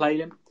time he had played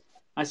him.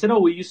 I said, "Oh,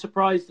 were you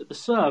surprised at the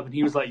serve?" And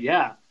he was like,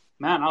 "Yeah,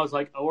 man." I was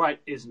like, "All right,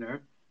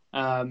 Isner."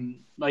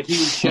 He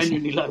was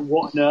genuinely like,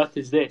 "What on earth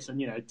is this?" And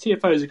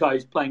Tiafoe is a guy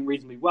who's playing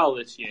reasonably well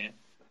this year,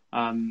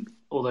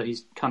 although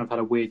he's kind of had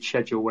a weird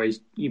schedule where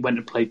he went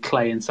and played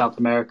clay in South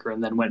America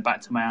and then went back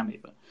to Miami.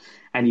 But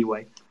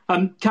anyway.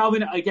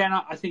 Calvin, again,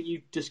 I think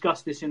you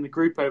discussed this in the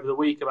group over the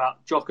week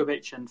about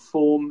Djokovic and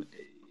form.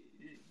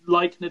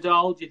 Like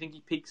Nadal, do you think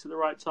he peaks at the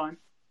right time?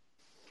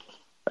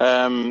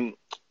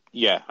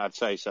 Yeah, I'd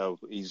say so.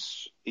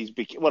 He's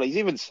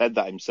even said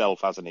that himself,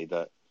 hasn't he?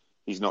 That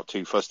he's not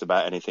too fussed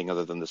about anything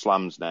other than the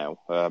slams now.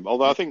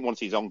 Although I think once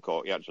he's on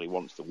court, he actually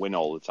wants to win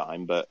all the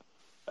time. But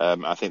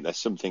I think there's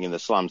something in the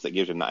slams that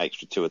gives him that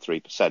extra 2 or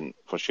 3%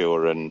 for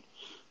sure. And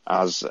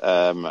as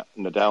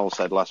Nadal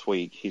said last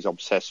week, he's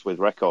obsessed with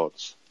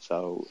records.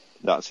 So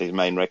that's his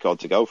main record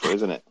to go for,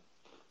 isn't it?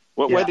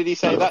 Where did he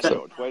say that,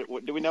 George?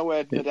 Do we know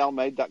where Nadal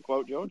made that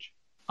quote, George?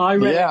 I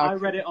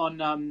read it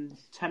on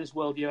Tennis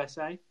World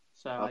USA,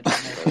 so I don't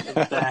know if it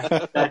was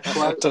their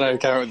quote. I don't know who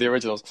came up with the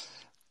originals.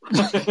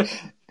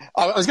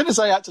 I was going to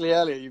say, actually,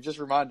 earlier, you've just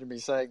reminded me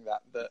saying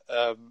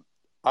that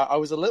I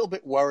was a little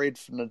bit worried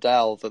for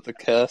Nadal that the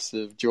curse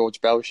of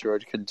George Belcher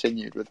had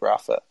continued with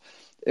Rafa.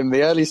 In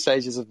the early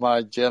stages of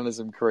my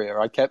journalism career,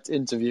 I kept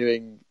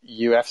interviewing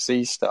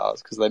UFC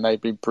stars because they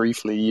made me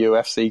briefly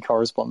UFC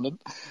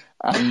correspondent.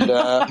 And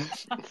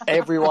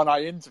everyone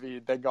I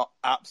interviewed then got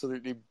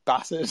absolutely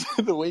battered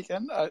the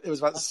weekend. It was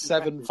about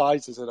 7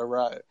 fighters in a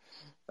row.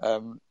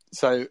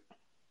 So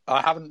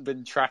I haven't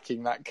been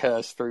tracking that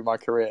curse through my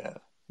career.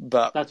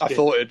 But I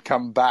thought it'd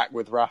come back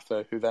with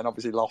Rafa, who then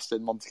obviously lost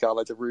in Monte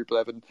Carlo to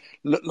Rublev and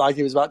looked like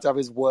he was about to have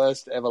his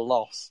worst ever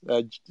loss,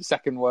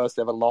 second worst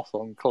ever loss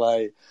on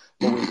clay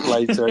a week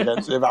later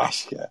against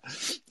Ivashka.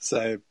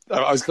 So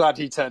I was glad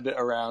he turned it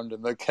around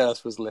and the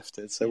curse was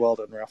lifted. So well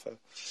done, Rafa.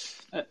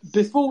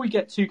 Before we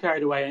get too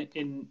carried away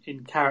in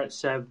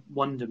Karatsev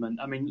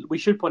wonderment, I mean, we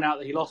should point out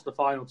that he lost the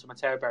final to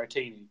Matteo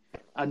Berrettini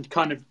and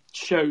kind of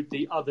showed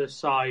the other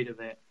side of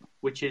it,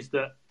 which is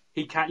that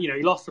he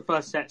lost the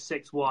first set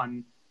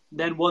 6-1.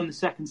 Then won the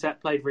second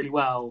set, played really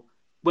well,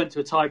 went to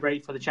a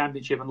tie-break for the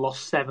championship and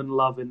lost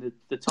 7-love in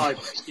the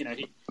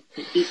tie-break.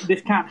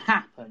 This can't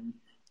happen.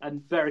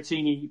 And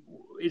Berrettini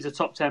is a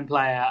top 10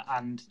 player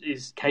and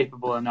is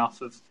capable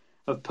enough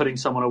of putting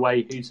someone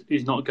away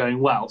who's not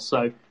going well.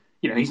 So,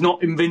 he's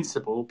not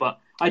invincible. But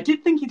I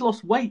did think he'd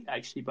lost weight,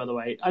 actually, by the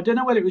way. I don't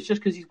know whether it was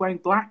just because he's wearing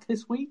black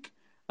this week,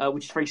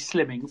 which is very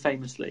slimming,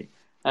 famously.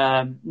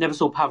 Never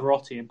saw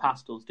Pavarotti in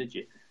pastels, did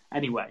you?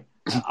 Anyway,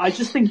 I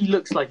just think he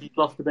looks like he's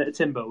lost a bit of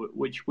timber,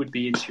 which would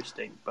be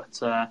interesting. But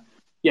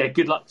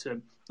good luck to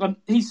him.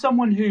 He's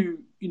someone who,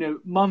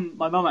 my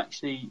mum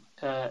actually,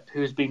 who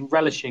has been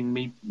relishing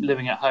me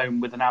living at home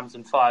with an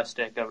Amazon Fire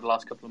Stick over the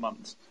last couple of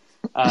months.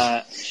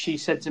 She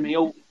said to me,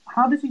 "Oh,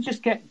 how did he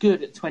just get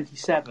good at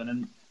 27?"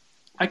 And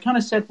I kind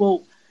of said,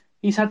 well,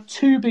 he's had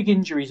 2 big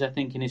injuries, I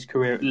think, in his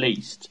career at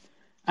least.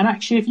 And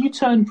actually, if you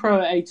turn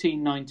pro at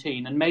 18,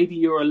 19, and maybe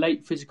you're a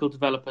late physical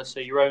developer, so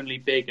you're only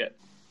big at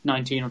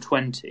 19 or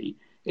 20,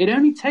 it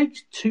only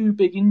takes 2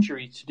 big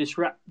injuries to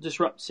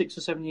disrupt 6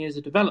 or 7 years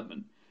of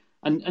development.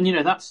 And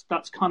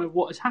that's kind of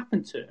what has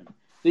happened to him.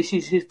 This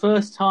is his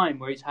first time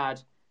where he's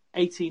had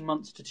 18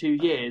 months to 2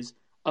 years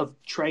of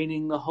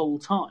training the whole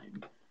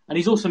time. And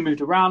he's also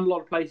moved around a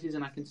lot of places,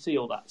 and I can see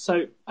all that.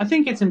 So I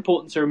think it's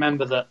important to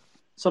remember that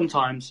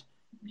sometimes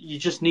you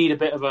just need a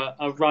bit of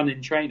a run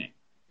in training.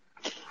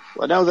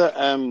 Well, I know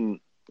that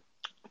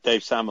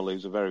Dave Samuel,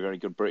 who's a very, very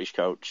good British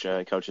coach,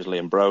 coaches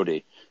Liam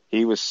Brodie.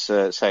 He was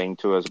saying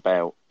to us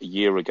about a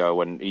year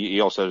ago, and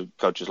he also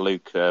coaches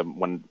Luke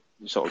when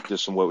he sort of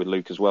does some work with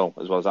Luke as well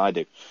as I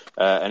do.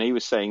 And he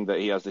was saying that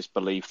he has this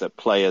belief that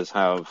players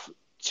have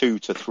 2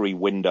 to 3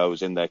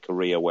 windows in their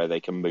career where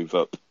they can move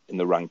up in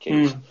the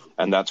rankings,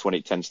 and that's when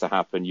it tends to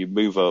happen. You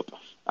move up,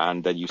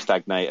 and then you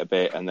stagnate a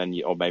bit, and then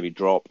or maybe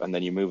drop, and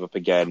then you move up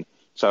again.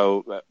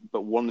 So,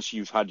 but once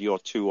you've had your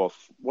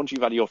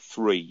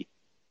 3,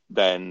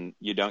 then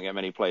you don't get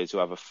many players who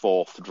have a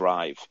 4th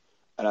drive.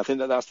 And I think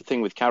that's the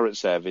thing with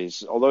Karatsev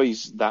is, although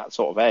he's that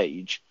sort of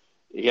age,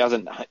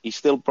 he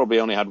still probably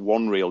only had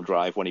 1 real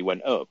drive when he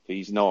went up.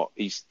 He's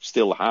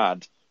still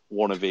had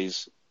one of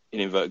his,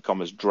 in inverted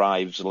commas,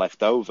 drives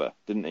left over,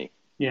 didn't he?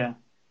 Yeah.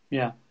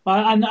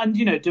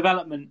 And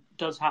development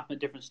does happen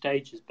at different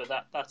stages, but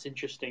that's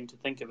interesting to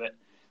think of it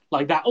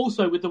like that.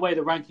 Also, with the way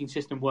the ranking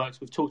system works,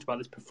 we've talked about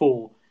this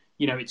before,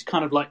 it's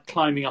kind of like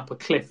climbing up a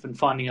cliff and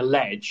finding a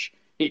ledge.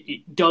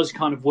 It does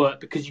kind of work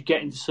because you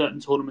get into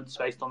certain tournaments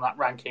based on that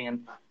ranking,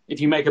 and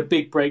if you make a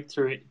big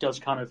breakthrough, it does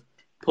kind of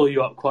pull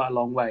you up quite a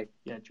long way.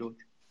 Yeah, George.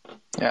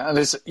 Yeah, and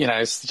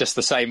it's just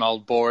the same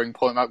old boring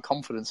point about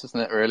confidence, isn't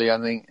it, really?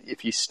 I think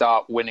if you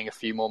start winning a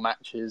few more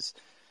matches,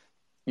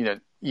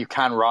 you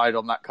can ride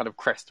on that kind of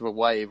crest of a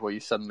wave where you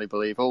suddenly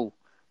believe, oh,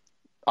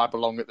 I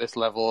belong at this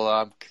level,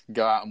 I can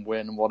go out and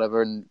win and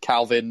whatever. And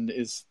Calvin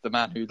is the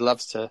man who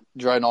loves to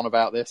drone on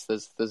about this.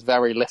 There's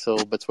very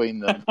little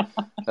between them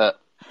at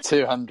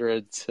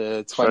 200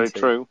 to 20. It's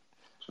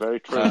very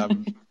true.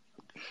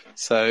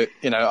 So,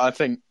 I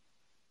think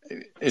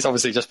it's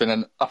obviously just been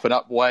an up and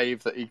up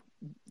wave that he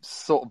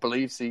sort of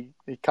believes he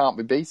can't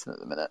be beaten at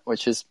the minute,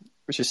 which is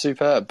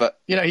superb. But,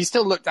 he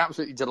still looked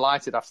absolutely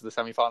delighted after the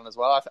semi-final as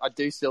well. I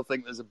do still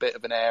think there's a bit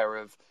of an air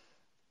of,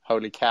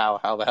 holy cow,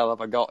 how the hell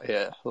have I got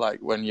here? Like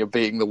when you're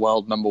beating the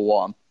world number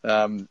 1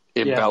 in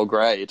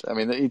Belgrade. I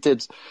mean, he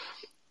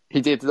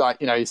did, like,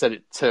 he said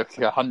it took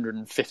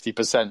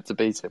 150% to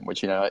beat him,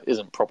 which,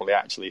 isn't probably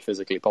actually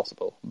physically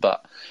possible.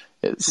 But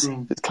it's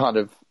kind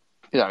of,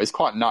 it's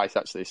quite nice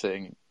actually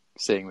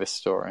seeing this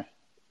story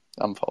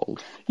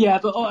unfold. Yeah,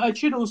 but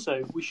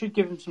we should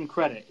give him some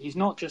credit. He's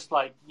not just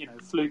like,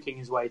 fluking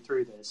his way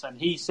through this. And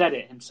he said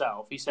it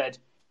himself. He said,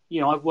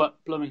 I've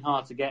worked blooming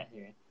hard to get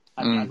here.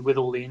 And with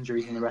all the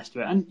injuries and the rest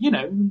of it.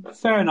 And,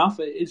 fair enough,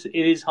 it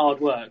is hard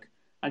work.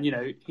 And,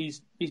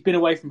 he's been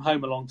away from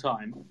home a long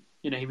time.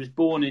 He was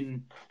born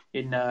in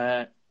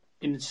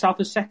South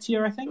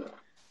Ossetia, I think,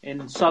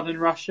 in southern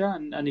Russia.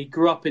 And he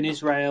grew up in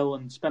Israel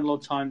and spent a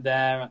lot of time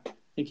there. I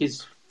think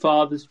his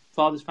father's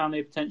family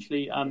are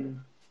potentially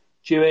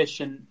Jewish.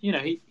 And,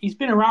 he's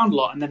been around a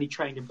lot. And then he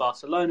trained in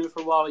Barcelona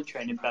for a while. He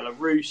trained in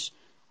Belarus.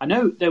 I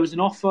know there was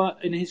an offer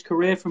in his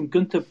career from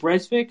Gunter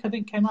Bresvik, I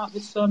think, came out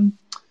this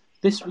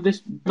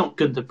not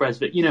Gunter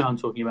Bresvik, you know who I'm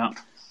talking about.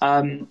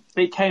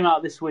 It came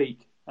out this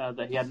week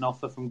that he had an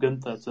offer from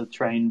Gunter to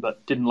train,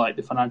 but didn't like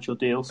the financial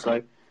deal.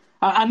 So,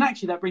 and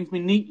actually that brings me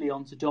neatly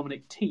on to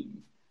Dominic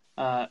Thiem,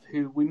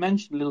 who we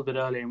mentioned a little bit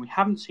earlier, and we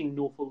haven't seen an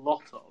awful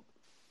lot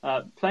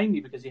of, plainly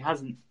because he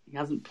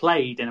hasn't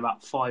played in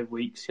about 5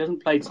 weeks. He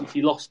hasn't played since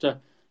he lost to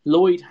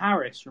Lloyd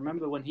Harris.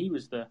 Remember when he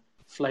was the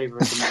flavour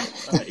of the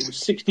month? It was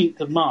 16th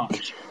of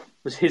March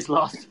was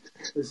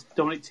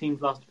Dominic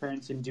Thiem's last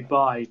appearance in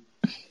Dubai.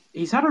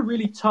 He's had a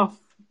really tough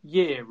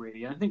year,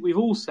 really. And I think we've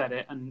all said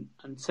it and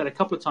said a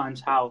couple of times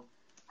how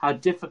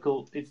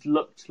difficult it's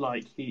looked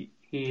like he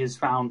has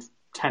found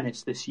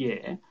tennis this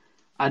year.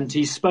 And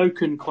he's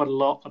spoken quite a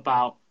lot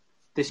about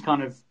this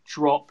kind of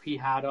drop he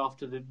had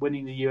after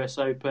winning the US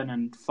Open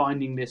and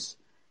finding this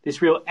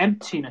real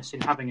emptiness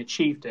in having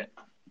achieved it.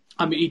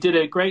 I mean, he did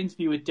a great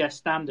interview with Der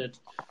Standard,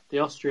 the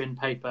Austrian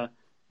paper,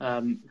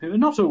 who are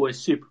not always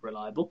super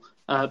reliable,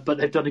 but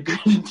they've done a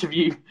good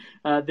interview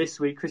this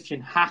week,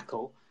 Christian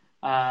Hackel.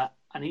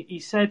 And he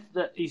said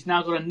that he's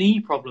now got a knee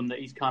problem that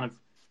he's kind of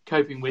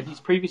coping with. He's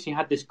previously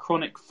had this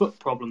chronic foot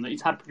problem that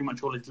he's had pretty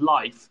much all his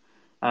life,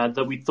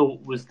 that we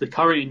thought was the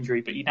current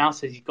injury, but he now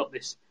says he's got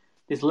this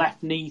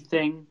left knee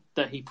thing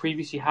that he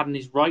previously had in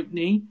his right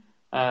knee,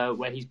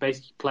 where he's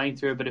basically playing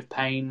through a bit of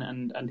pain,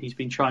 and he's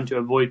been trying to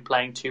avoid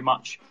playing too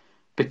much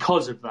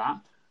because of that.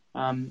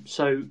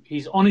 So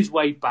he's on his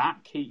way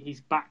back.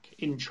 He's back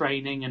in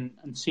training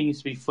and seems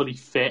to be fully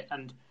fit,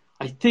 and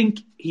I think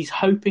he's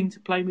hoping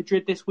to play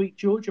Madrid this week,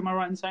 George. Am I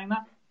right in saying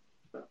that?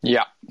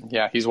 Yeah.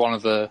 He's one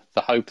of the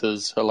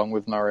hopers, along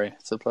with Murray,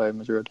 to play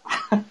Madrid.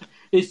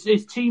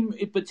 His team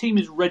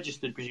is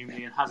registered,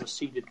 presumably, and has a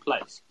seeded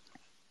place.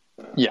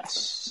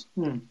 Yes.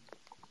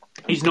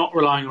 He's not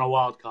relying on a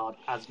wild card,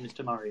 as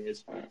Mr. Murray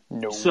is.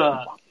 No.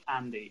 Sir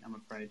Andy, I'm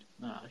afraid.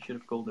 I should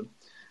have called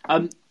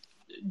him.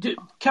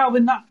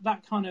 Calvin,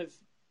 that kind of,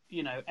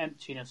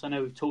 emptiness, I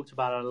know we've talked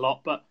about it a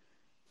lot,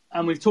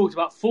 and we've talked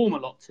about form a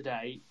lot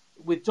today,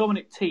 with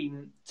Dominic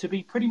Thiem to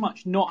be pretty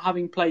much not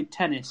having played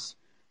tennis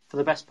for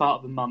the best part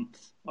of a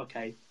month,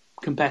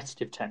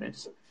 competitive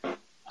tennis,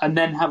 and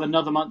then have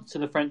another month to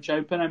the French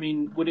Open. I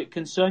mean, would it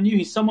concern you?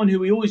 He's someone who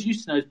we always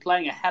used to know is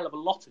playing a hell of a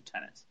lot of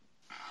tennis.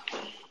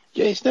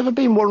 Yeah, he's never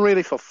been one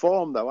really for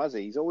form, though, has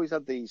he? He's always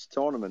had these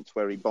tournaments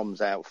where he bombs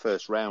out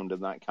first round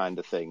and that kind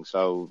of thing.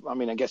 So, I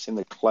mean, I guess in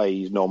the clay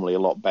he's normally a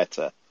lot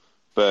better.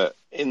 But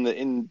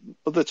in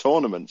other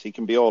tournaments, he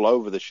can be all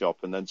over the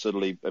shop and then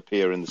suddenly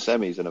appear in the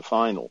semis and a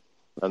final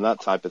and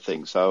that type of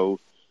thing. So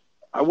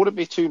I wouldn't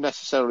be too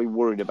necessarily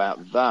worried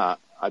about that.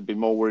 I'd be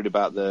more worried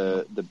about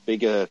the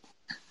bigger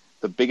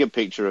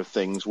picture of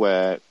things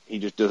where he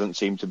just doesn't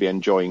seem to be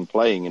enjoying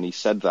playing, and he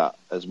said that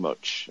as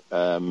much.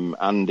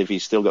 And if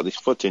he's still got this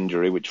foot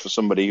injury, which for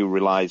somebody who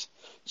relies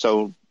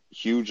so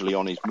hugely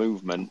on his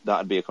movement,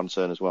 that'd be a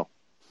concern as well.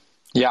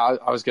 Yeah,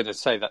 I was going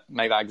to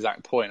make that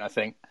exact point. I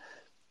think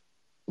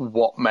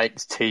what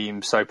makes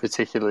Thiem so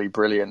particularly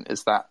brilliant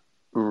is that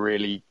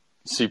really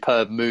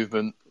superb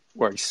movement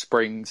where he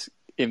springs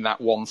in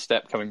that one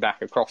step coming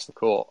back across the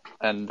court.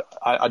 And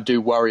I do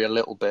worry a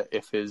little bit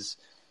if his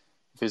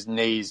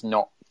knee's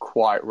not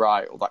quite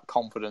right or that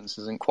confidence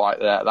isn't quite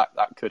there,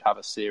 that could have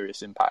a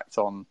serious impact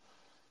on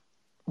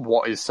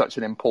what is such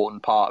an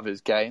important part of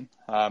his game.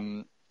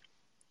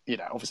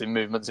 Obviously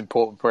movement's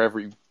important for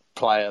every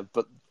player,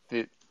 but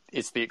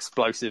it's the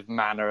explosive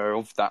manner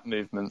of that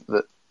movement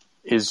that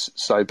is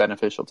so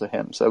beneficial to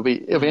him. So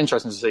it'll be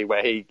interesting to see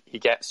where he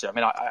gets to. I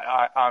mean,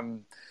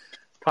 I'm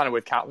kind of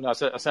with Calvin. I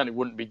certainly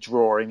wouldn't be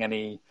drawing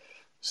any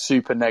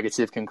super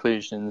negative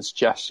conclusions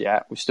just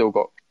yet. We've still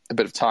got a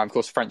bit of time. Of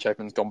course, French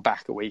Open's gone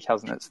back a week,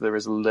 hasn't it? So there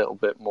is a little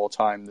bit more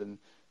time than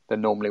there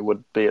normally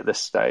would be at this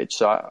stage.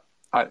 So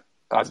I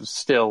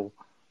still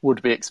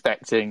would be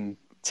expecting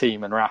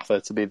Thiem and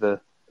Rafa to be the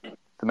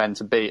men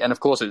to beat. And of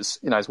course,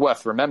 it's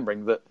worth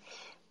remembering that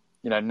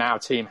now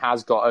Thiem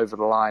has got over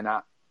the line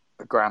at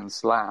a Grand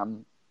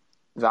Slam.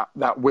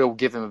 That will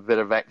give him a bit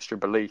of extra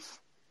belief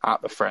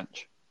at the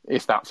French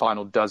if that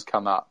final does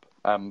come up.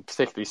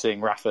 Particularly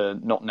seeing Rafa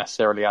not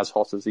necessarily as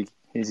hot as he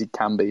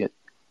can be.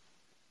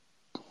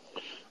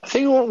 I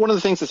think one of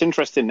the things that's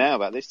interesting now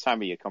about this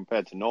time of year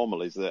compared to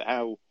normal is that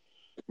how,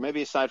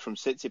 maybe aside from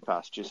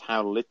Tsitsipas, just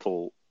how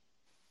little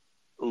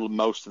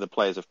most of the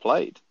players have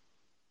played.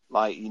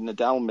 Like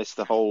Nadal missed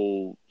the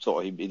whole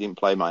he didn't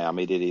play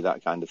Miami, did he?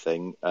 That kind of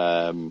thing.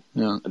 And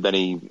then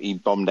he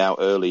bombed out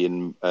early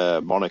in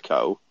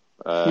Monaco.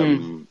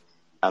 And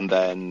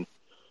then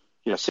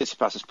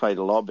Tsitsipas has played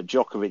a lot, but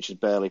Djokovic has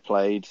barely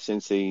played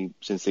since the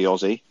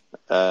Aussie.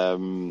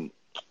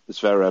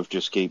 Zverev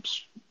just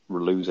keeps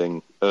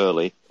losing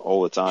early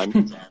all the time.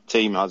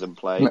 Thiem hasn't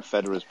played.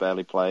 Federer's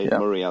barely played. Yeah.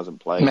 Murray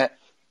hasn't played.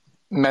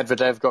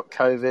 Medvedev got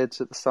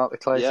COVID at the start of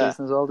the clay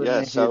season as well,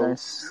 didn't he?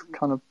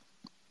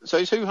 So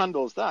it's who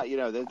handles that?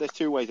 There's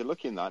two ways of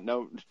looking at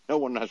that. No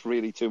one has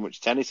really too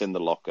much tennis in the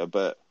locker,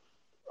 but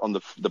on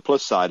the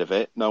plus side of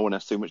it, no one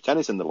has too much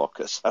tennis in the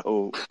locker.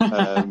 So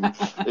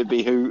it'd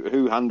be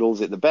who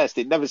handles it the best.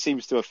 It never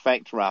seems to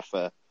affect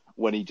Rafa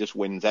when he just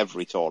wins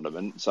every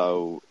tournament.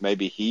 So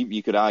maybe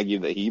you could argue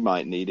that he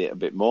might need it a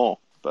bit more.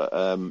 But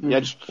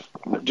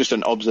just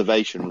an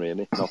observation,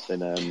 really.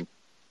 Nothing.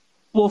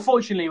 Well,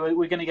 fortunately,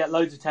 we're going to get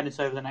loads of tennis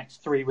over the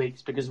next 3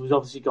 weeks because we've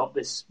obviously got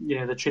this,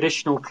 the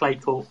traditional clay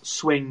court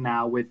swing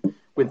now with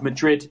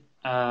Madrid,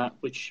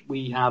 which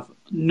we have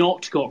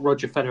not got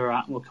Roger Federer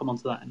at, and we'll come on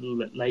to that in a little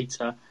bit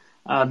later.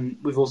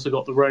 We've also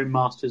got the Rome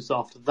Masters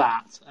after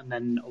that, and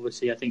then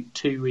obviously I think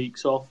 2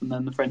 weeks off, and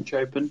then the French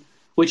Open,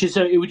 which is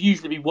it would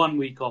usually be 1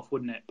 week off,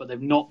 wouldn't it? But they've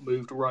not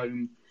moved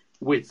Rome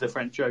with the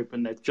French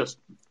Open; they've just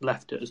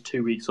left it as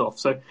 2 weeks off.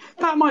 So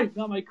that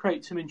might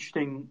create some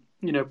interesting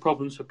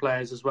problems for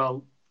players as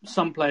well.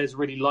 Some players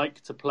really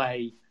like to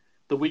play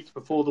the week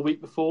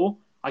before.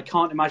 I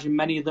can't imagine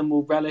many of them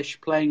will relish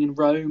playing in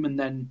Rome, and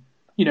then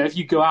if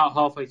you go out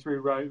halfway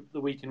through the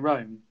week in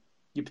Rome,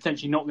 you're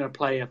potentially not going to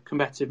play a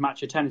competitive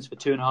match of tennis for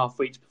 2.5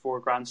 weeks before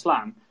a Grand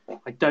Slam.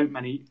 I don't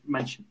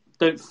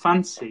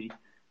fancy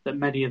that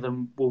many of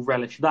them will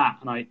relish that,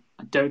 and I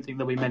don't think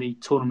there'll be many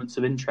tournaments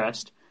of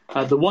interest.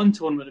 The one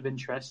tournament of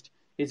interest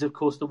is, of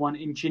course, the one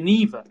in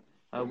Geneva,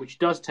 which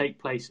does take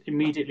place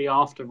immediately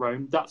after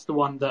Rome. That's the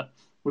one that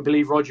we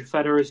believe Roger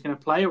Federer is going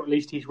to play, or at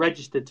least he's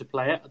registered to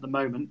play it at the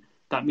moment.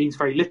 That means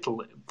very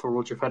little for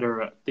Roger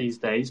Federer these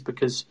days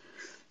because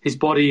his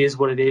body is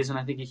what it is, and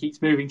I think he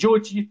keeps moving.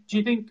 George, do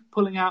you think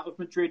pulling out of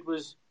Madrid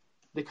was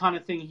the kind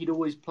of thing he'd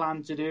always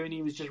planned to do and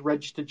he was just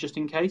registered just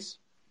in case?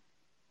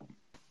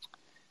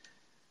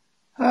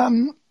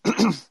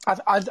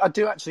 I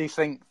do actually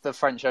think the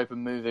French Open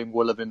moving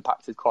will have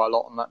impacted quite a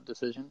lot on that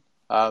decision.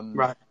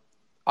 Right.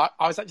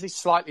 I was actually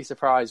slightly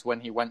surprised when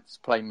he went to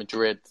play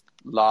Madrid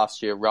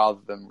last year rather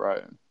than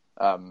Rome,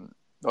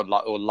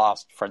 or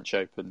last French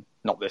Open.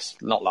 Not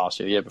last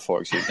year, the year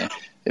before, excuse me.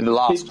 In the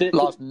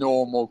last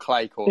normal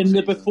clay court in the season.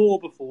 in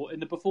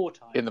the before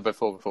time. In the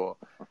before.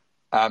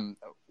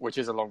 Which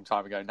is a long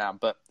time ago now.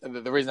 But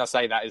the reason I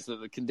say that is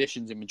that the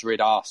conditions in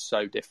Madrid are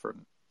so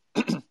different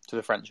to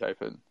the French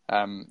Open.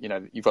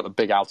 You've got a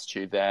big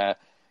altitude there.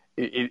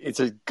 It's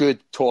a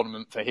good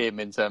tournament for him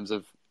in terms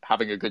of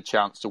having a good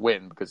chance to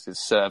win because his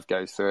serve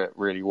goes through it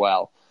really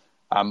well.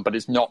 But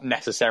it's not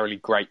necessarily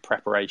great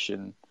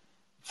preparation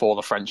for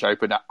the French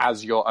Open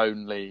as your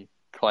only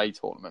clay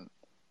tournament.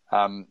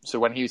 So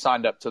when he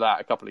signed up to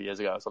that a couple of years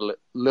ago, I was a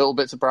little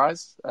bit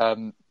surprised.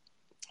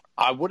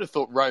 I would have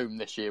thought Rome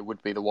this year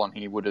would be the one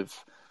he would have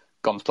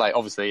gone to play.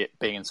 Obviously, it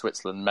being in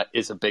Switzerland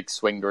is a big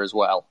swinger as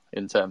well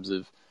in terms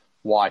of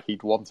why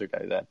he'd want to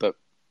go there. But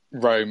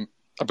Rome,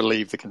 I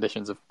believe the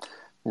conditions are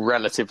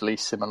relatively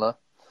similar.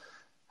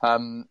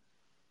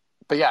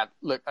 But yeah,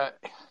 look,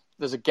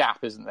 there's a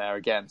gap, isn't there,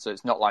 again? So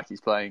it's not like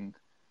he's playing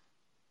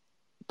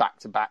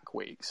back-to-back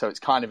weeks. So it's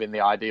kind of in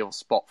the ideal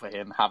spot for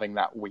him, having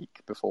that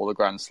week before the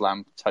Grand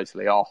Slam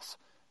totally off,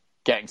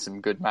 getting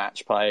some good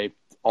match play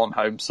on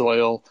home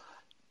soil.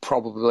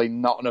 Probably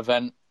not an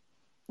event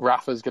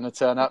Rafa's going to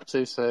turn up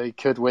to, so he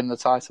could win the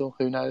title.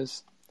 Who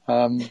knows?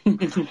 It's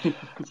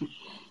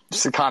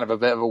kind of a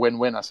bit of a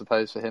win-win, I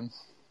suppose, for him.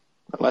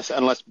 Unless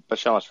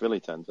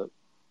Bashashvili turns up.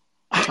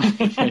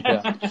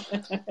 Yeah.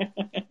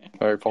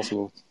 Very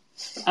possible.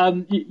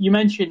 You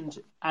mentioned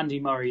Andy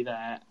Murray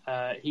there.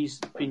 He's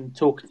been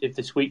talkative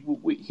this week.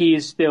 He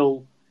is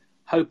still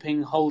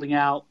hoping, holding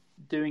out,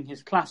 doing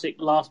his classic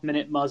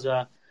last-minute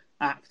muzzer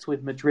act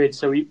with Madrid.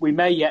 So we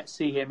may yet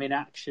see him in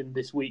action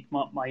this week.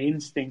 My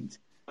instinct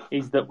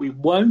is that we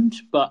won't,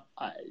 but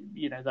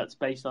that's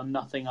based on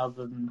nothing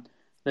other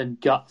than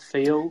gut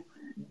feel.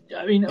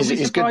 I mean,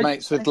 he's good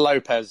mates with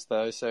Lopez,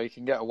 though, so he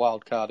can get a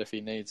wild card if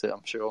he needs it,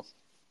 I'm sure.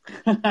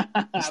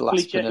 It's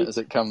last minute as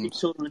it comes. He's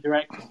sort of a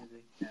director, is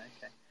he?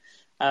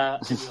 Yeah,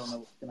 okay. We all know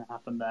what's going to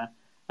happen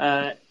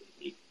there.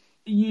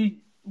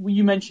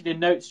 You mentioned in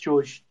notes,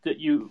 George, that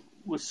you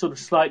were sort of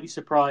slightly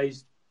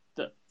surprised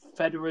that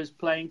Federer's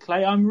playing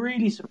clay. I'm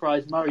really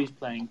surprised Murray's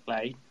playing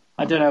clay.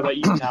 I don't know about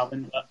you,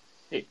 Calvin, but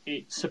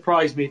it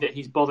surprised me that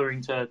he's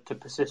bothering to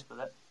persist with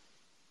it.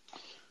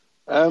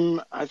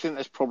 I think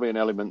there's probably an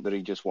element that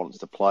he just wants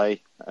to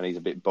play, and he's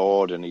a bit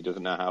bored, and he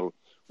doesn't know how.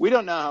 We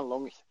don't know how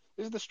long.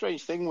 This is the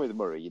strange thing with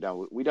Murray.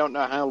 We don't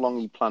know how long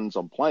he plans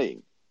on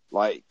playing.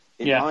 Like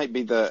it might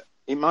be that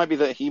he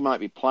might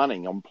be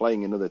planning on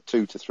playing another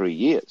 2 to 3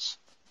 years,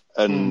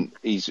 and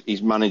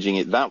he's managing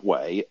it that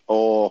way,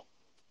 or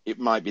it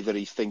might be that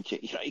he's thinking,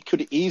 he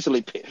could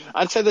easily.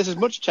 I'd say there's as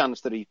much chance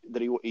that he's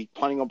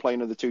planning on playing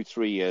another 2 to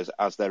 3 years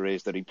as there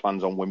is that he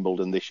plans on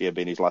Wimbledon this year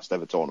being his last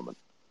ever tournament.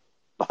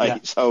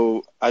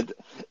 So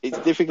it's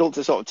difficult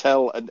to sort of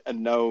tell and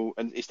know,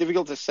 and it's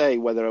difficult to say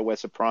whether we're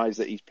surprised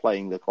that he's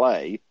playing the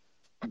clay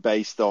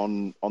based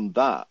on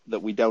that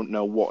we don't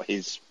know what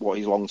his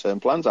long-term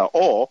plans are,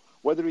 or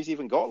whether he's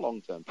even got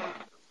long-term plans.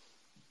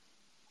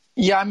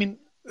 Yeah, I mean,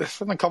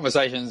 from the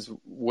conversations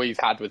we've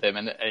had with him,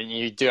 and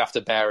you do have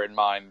to bear in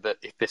mind that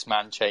if this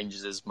man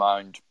changes his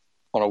mind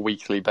on a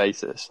weekly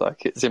basis,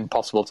 like it's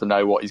impossible to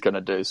know what he's going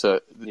to do.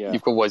 So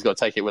you've always got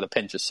to take it with a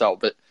pinch of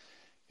salt. But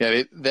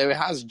there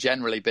has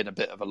generally been a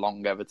bit of a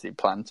longevity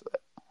plan to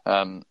it.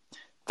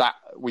 That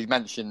we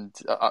mentioned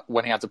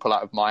when he had to pull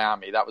out of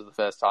Miami, that was the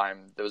first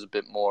time there was a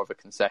bit more of a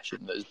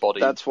concession that his body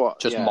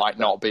might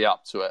not be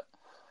up to it.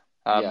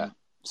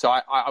 So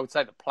I would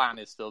say the plan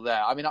is still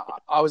there. I mean,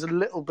 I was a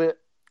little bit,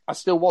 I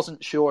still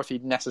wasn't sure if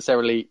he'd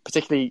necessarily,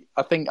 particularly,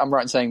 I think I'm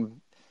right in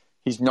saying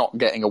he's not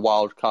getting a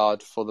wild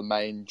card for the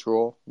main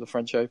draw, the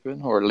French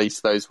Open, or at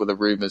least those were the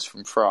rumours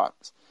from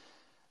France.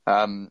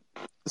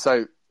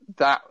 So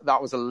that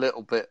was a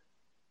little bit,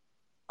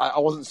 I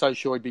wasn't so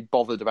sure he'd be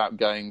bothered about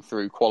going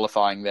through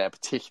qualifying there,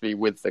 particularly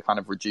with the kind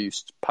of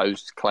reduced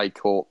post-clay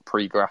court,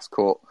 pre-grass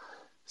court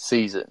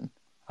season.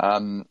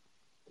 And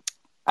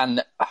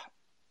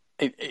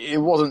it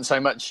wasn't so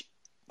much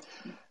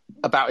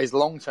about his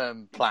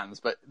long-term plans,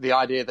 but the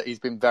idea that he's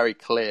been very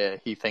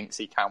clear he thinks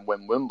he can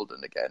win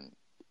Wimbledon again.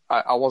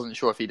 I wasn't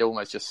sure if he'd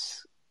almost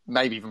just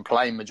maybe even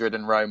play Madrid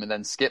and Rome and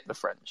then skip the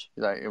French.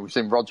 We've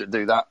seen Roger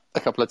do that a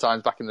couple of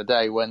times back in the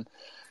day when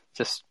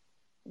just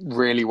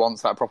really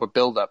wants that proper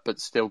build-up but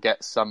still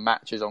gets some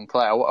matches on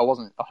clay. I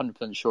wasn't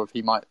 100% sure if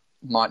he might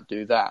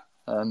do that.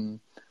 But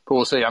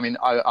we'll see. I mean,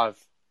 I've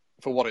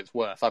for what it's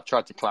worth, I've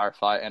tried to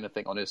clarify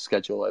anything on his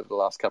schedule over the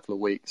last couple of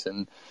weeks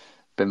and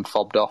been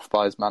fobbed off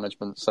by his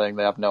management saying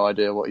they have no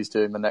idea what he's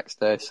doing the next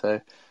day.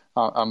 So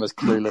I'm as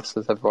clueless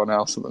as everyone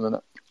else at the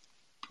minute.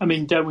 I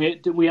mean, do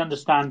we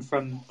understand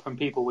from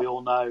people we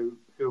all know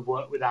who have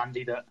worked with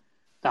Andy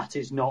that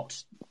is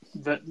not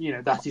that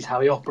that is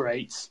how he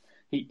operates.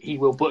 He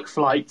will book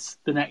flights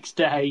the next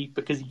day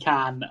because he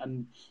can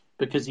and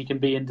because he can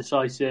be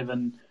indecisive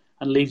and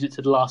leaves it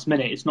to the last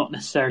minute. It's not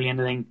necessarily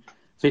anything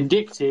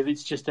vindictive.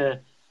 It's just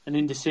an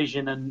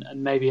indecision and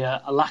maybe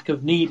a lack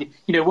of need.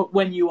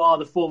 When you are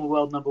the former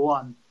world number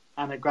one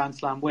and a Grand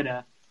Slam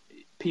winner,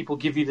 people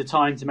give you the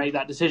time to make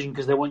that decision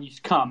because they want you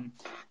to come.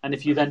 And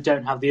if you then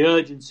don't have the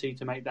urgency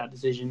to make that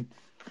decision,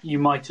 you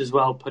might as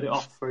well put it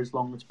off for as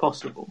long as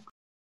possible.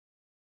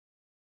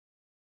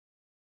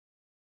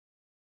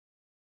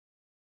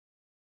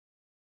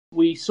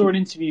 We saw an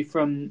interview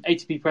from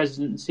ATP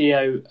President and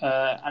CEO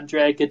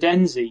Andrea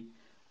Gaudenzi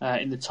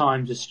in the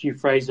Times with Stu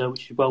Fraser,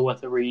 which is well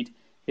worth a read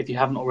if you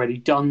haven't already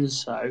done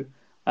so.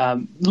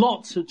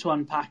 Lots to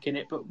unpack in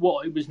it, but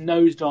what it was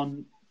nosed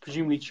on,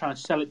 presumably trying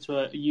to sell it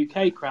to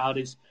a UK crowd,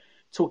 is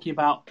talking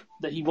about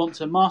that he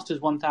wants a Masters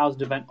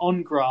 1000 event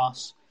on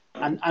grass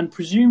and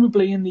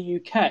presumably in the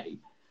UK.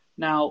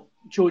 Now,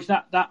 George,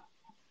 that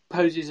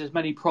poses as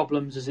many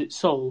problems as it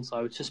solves,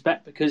 I would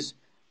suspect, because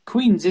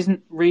Queen's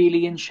isn't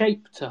really in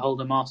shape to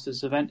hold a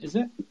Masters event, is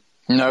it?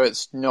 No,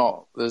 it's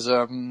not. There's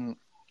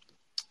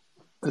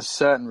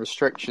certain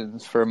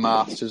restrictions for a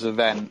Masters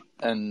event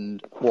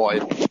and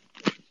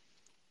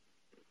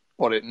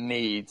what it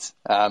needs,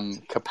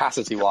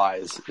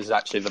 capacity-wise, is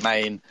actually the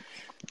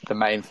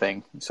main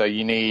thing. So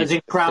you need as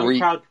in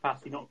crowd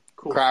capacity, not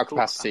crowd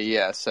capacity.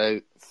 Yeah,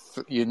 so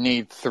you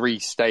need 3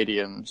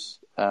 stadiums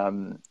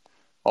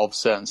of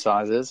certain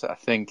sizes. I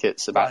think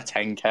it's about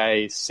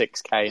 10k,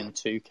 6k, and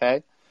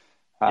 2k.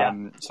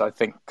 So I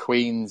think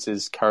Queen's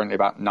is currently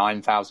about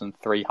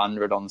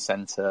 9,300 on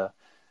centre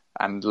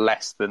and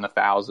less than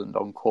 1,000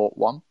 on court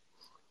 1.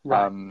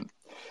 Right.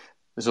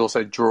 There's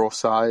also draw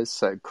size.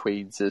 So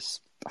Queen's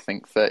is, I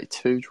think,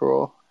 32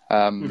 draw.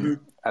 And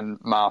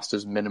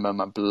Masters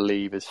minimum, I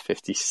believe, is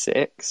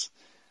 56.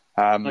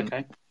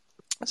 Okay.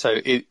 So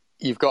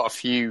you've got a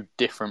few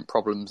different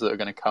problems that are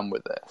going to come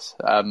with this.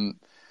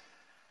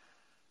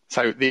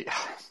 So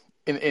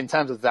in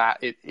terms of that,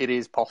 it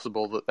is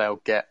possible that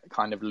they'll get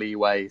kind of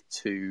leeway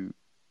to,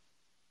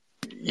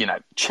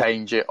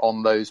 change it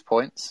on those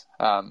points.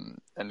 And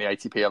the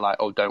ATP are like,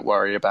 oh, don't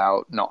worry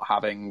about not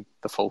having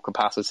the full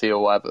capacity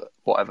or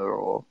whatever,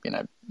 or,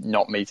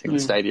 not meeting the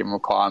stadium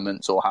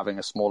requirements or having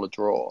a smaller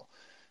draw.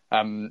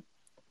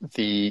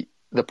 The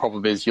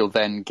problem is you'll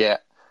then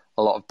get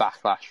a lot of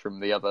backlash from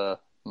the other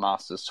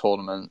Masters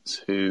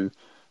tournaments who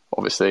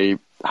obviously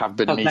have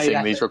been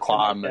meeting these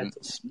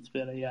requirements.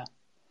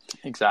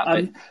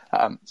 Exactly.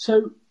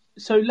 So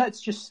let's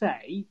just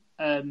say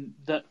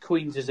that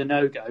Queen's is a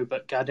no-go,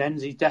 but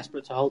Gardenzi's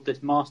desperate to hold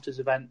this Masters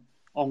event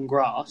on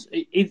grass.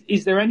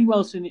 Is there anywhere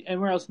else in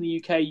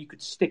the UK you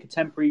could stick a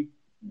temporary?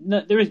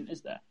 No, there isn't,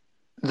 is there?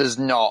 There's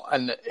not,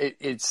 and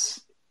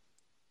it's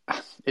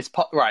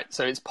right.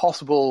 So it's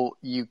possible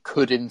you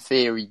could, in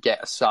theory,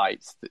 get a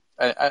site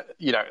that,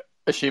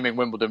 assuming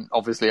Wimbledon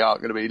obviously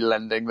aren't going to be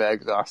lending their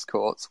grass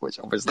courts, which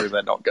obviously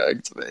they're not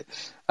going to be.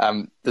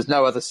 There's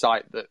no other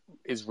site that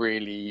is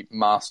really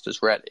Masters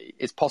ready.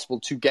 It's possible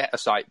to get a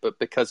site, but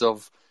because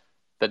of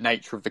the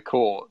nature of the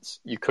courts,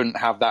 you couldn't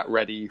have that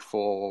ready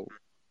for,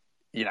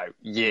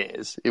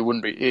 years. It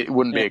wouldn't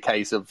be a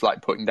case of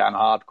like putting down a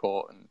hard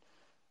court and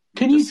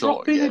Can you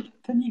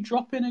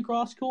drop in a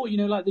grass court?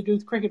 Like they do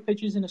with cricket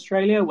pitches in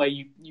Australia, where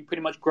you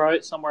pretty much grow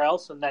it somewhere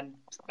else and then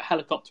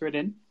helicopter it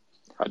in.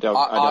 I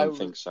don't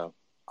think so.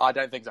 I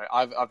don't think so.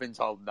 I've been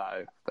told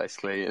no.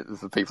 Basically,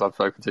 the people I've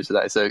spoken to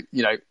today. So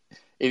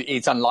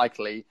it's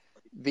unlikely.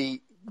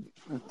 The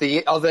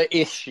other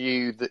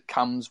issue that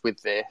comes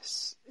with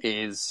this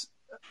is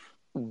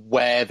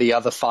where the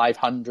other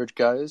 500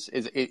 goes.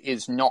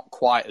 It's not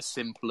quite as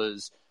simple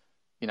as,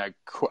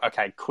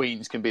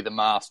 Queen's can be the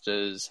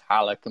Masters,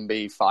 Halle can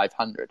be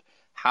 500.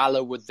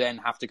 Halle would then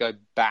have to go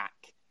back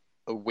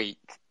a week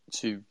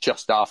to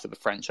just after the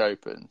French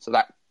Open. So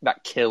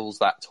that kills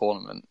that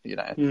tournament,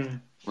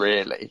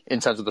 really, in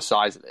terms of the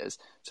size it is.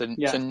 So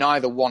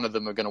neither one of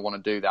them are going to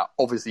want to do that.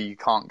 Obviously, you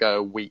can't go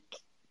a week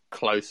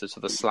closer to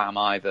the Slam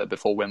either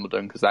before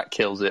Wimbledon, because that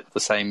kills it for the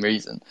same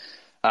reason.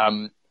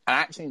 And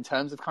actually, in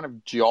terms of kind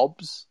of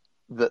jobs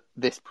that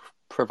this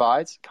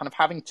provides, kind of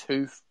having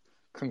 2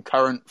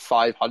 concurrent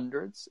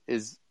 500s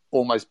is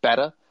almost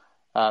better.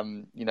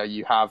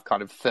 You have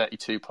kind of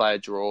 32 player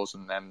draws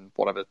and then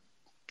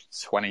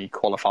 20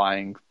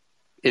 qualifying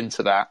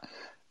into that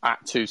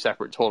at 2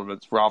 separate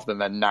tournaments, rather than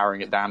then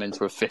narrowing it down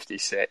into a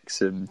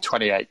 56 and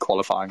 28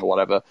 qualifying or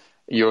whatever.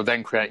 You're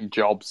then creating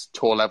jobs,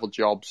 tour level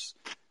jobs,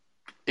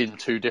 in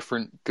 2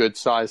 different good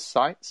sized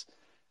sites.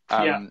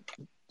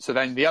 So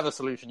then the other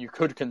solution you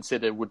could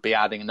consider would be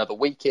adding another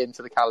week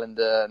into the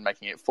calendar and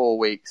making it 4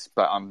 weeks,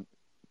 but I'm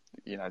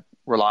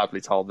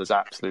reliably told there's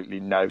absolutely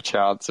no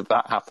chance of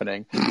that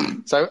happening.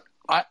 So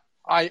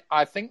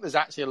I think there's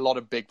actually a lot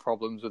of big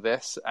problems with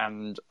this,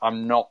 and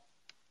I'm not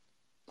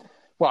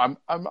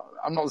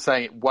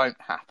saying it won't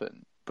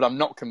happen, but I'm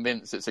not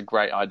convinced it's a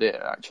great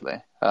idea,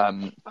 actually.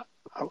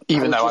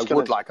 Even though I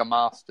would like a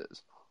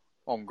Masters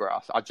on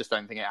grass, I just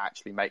don't think it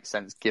actually makes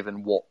sense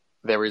given what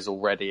there is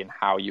already and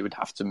how you would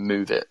have to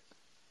move it,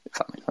 if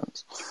that makes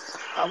sense.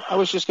 I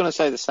was just going to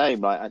say the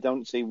same. I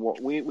don't see what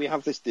we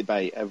have this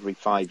debate every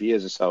 5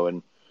 years or so,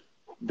 and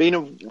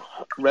being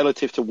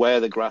relative to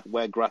where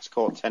grass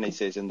court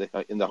tennis is in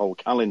the whole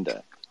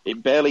calendar,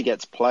 it barely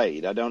gets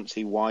played. I don't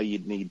see why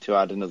you'd need to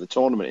add another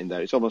tournament in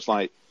there. It's almost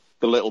like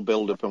the little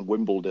build-up and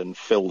Wimbledon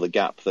fill the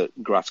gap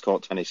that grass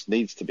court tennis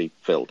needs to be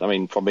filled. I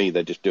mean, for me,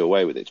 they just do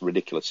away with it. It's a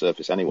ridiculous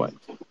surface anyway.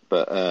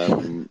 But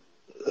I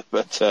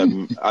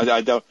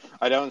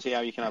don't see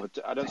how you can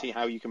I don't see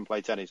how you can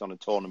play tennis on a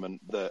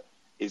tournament that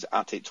is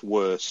at its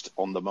worst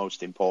on the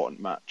most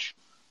important match.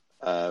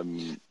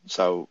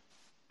 So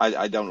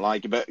I don't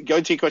like it. But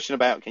going to your question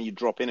about can you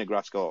drop in a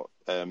grass court,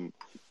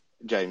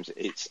 James,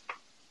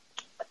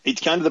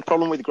 it's kind of the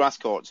problem with grass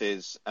courts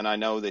is, and I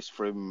know this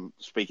from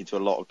speaking to a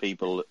lot of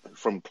people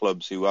from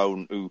clubs who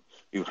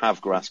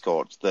have grass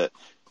courts, that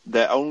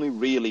they're only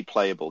really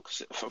playable,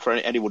 because for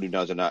anyone who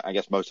knows, and I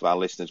guess most of our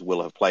listeners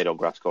will have played on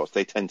grass courts,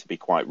 they tend to be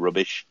quite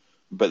rubbish.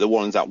 But the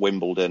ones at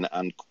Wimbledon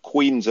and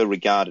Queen's are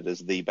regarded as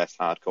the best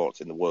hard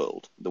courts in the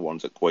world, the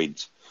ones at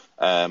Queen's.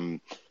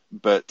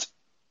 But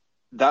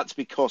that's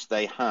because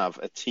they have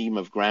a team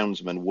of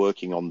groundsmen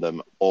working on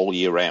them all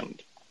year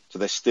round. So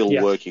they're still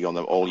working on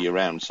them all year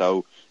round.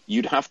 So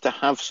you'd have to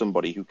have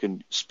somebody who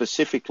can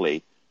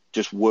specifically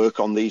just work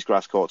on these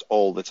grass courts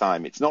all the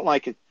time. It's not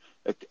like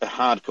a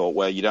hard court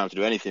where you don't have to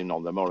do anything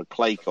on them, or a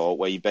clay court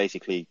where you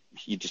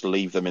just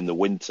leave them in the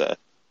winter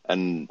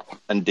and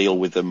deal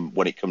with them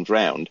when it comes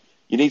round.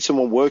 You need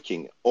someone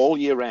working all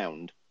year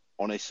round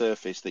on a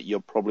surface that you're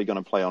probably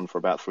going to play on for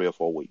about 3 or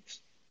 4 weeks.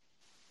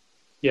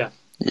 Yeah.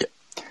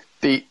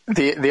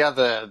 The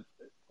other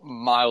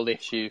mild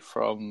issue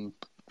from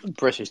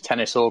British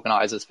tennis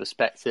organisers'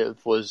 perspective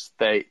was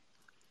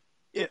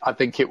I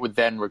think it would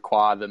then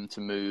require them to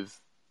move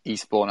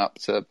Eastbourne up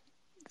to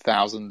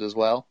 1,000 as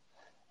well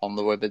on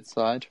the women's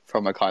side.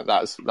 From a kind,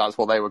 that's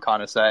what they were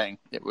kind of saying.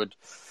 It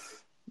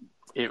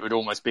would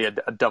almost be a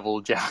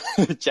double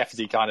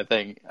jeopardy kind of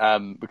thing,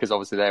 because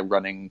obviously they're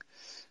running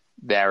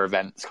their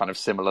events kind of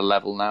similar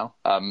level now.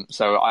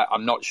 So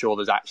I'm not sure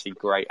there's actually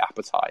great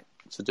appetite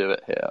to do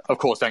it here. Of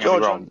course, don't get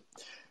me wrong.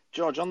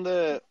 George, on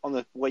the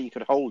way you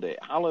could hold it,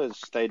 Haller's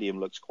stadium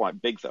looks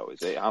quite big, though,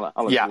 is it? Haller's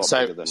a lot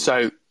bigger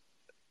than...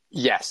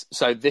 Yes.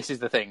 So this is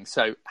the thing.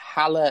 So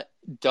Haller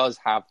does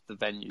have the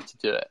venue to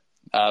do it.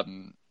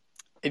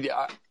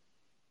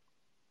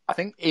 I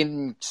think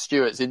in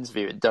Stuart's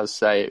interview, it does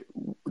say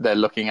they're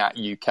looking at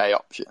UK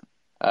option,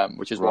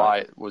 which is why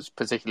it was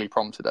particularly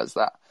prompted as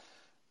that.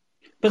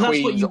 But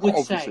that's what you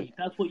would say.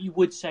 That's what you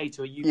would say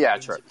to a UK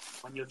interview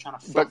when you're trying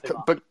to fluff it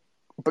up.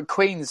 But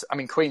Queen's,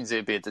 it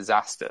would be a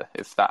disaster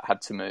if that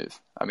had to move.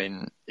 I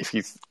mean, if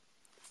you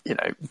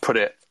put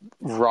it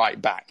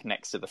right back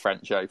next to the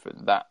French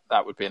Open, that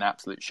would be an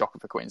absolute shocker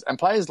for Queen's. And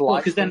players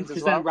because then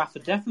Rafa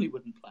definitely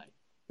wouldn't play.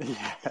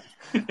 Yeah.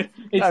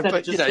 Instead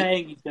of just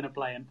saying he's going to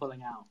play and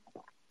pulling out.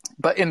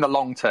 But in the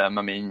long term,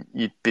 I mean,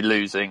 you'd be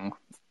losing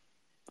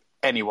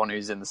anyone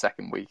who's in the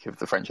second week of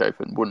the French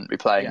Open wouldn't be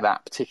playing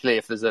that, particularly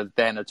if there's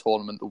then a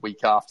tournament the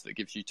week after that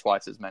gives you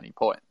twice as many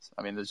points.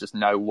 I mean, there's just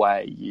no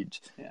way you'd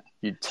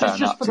turn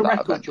just up for to the that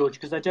record, event. George,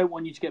 because I don't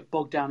want you to get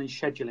bogged down in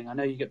scheduling. I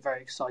know you get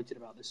very excited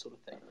about this sort of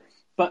thing.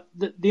 But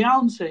the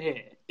answer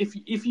here,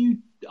 if you,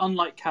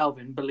 unlike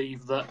Calvin,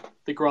 believe that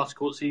the grass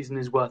court season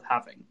is worth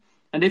having,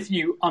 and if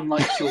you,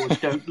 unlike George,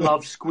 don't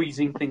love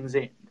squeezing things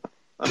in,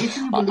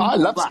 I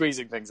love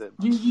squeezing things in.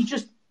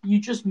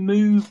 You just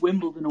move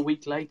Wimbledon a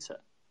week later.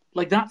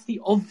 Like, that's the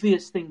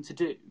obvious thing to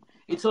do.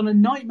 It's on a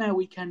nightmare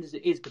weekend as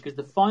it is, because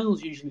the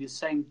final's usually the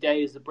same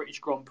day as the British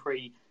Grand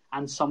Prix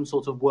and some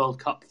sort of World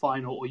Cup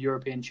final or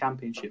European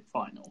Championship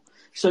final.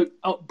 So,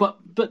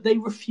 but they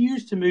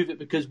refuse to move it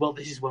because, well,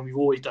 this is when we've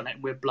always done it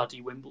and we're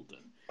bloody Wimbledon.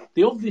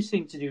 The obvious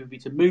thing to do would be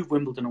to move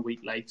Wimbledon a week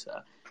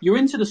later. You're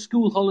into the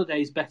school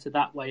holidays better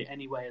that way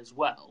anyway as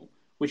well,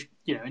 which,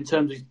 in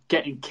terms of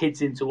getting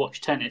kids in to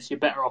watch tennis, you're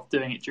better off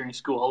doing it during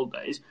school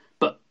holidays.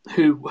 But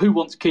who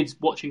wants kids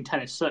watching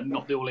tennis? Certainly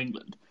not the All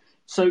England.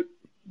 So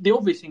the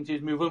obvious thing to do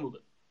is move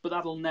Wimbledon, but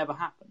that'll never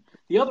happen.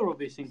 The other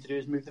obvious thing to do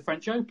is move the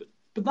French Open,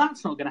 but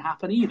that's not going to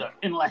happen either,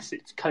 unless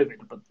it's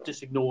COVID. But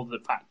just ignore the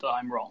fact that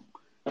I'm wrong.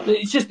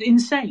 It's just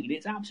insane.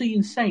 It's absolutely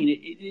insane.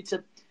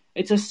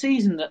 It's a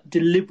season that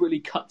deliberately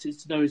cuts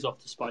its nose off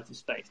to spite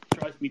its face. It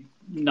drives me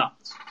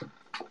nuts.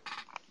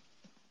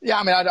 Yeah,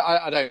 I mean,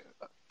 I don't.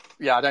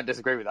 Yeah, I don't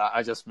disagree with that.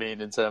 I just mean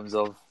in terms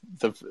of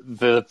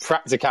the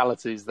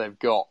practicalities they've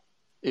got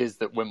is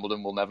that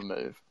Wimbledon will never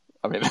move.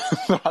 I mean,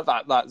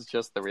 that's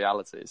just the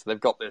reality. So they've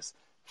got this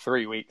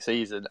 3-week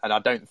season, and I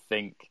don't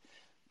think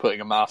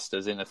putting a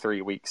Masters in a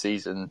 3-week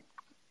season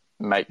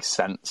makes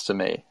sense to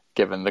me,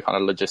 given the kind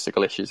of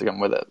logistical issues that come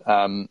with it.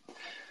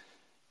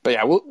 But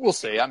yeah, we'll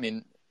see. I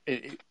mean,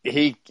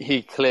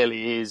 he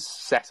clearly is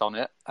set on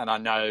it, and I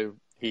know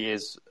he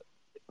is,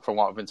 from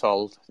what I've been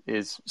told,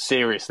 is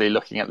seriously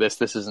looking at this.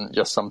 This isn't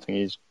just something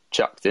he's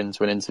chucked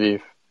into an interview.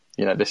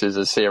 This is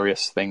a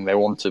serious thing they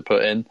want to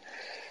put in.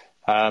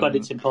 But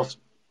it's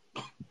impossible.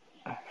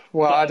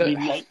 Well, I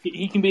mean,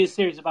 he can be as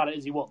serious about it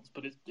as he wants,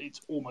 but it's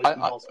almost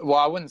impossible.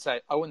 I wouldn't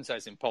say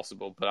it's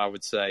impossible, but I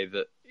would say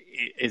that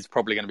it is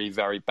probably going to be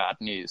very bad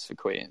news for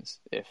Queen's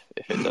if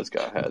it does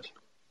go ahead.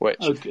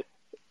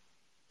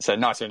 So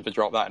nice of him to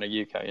drop that in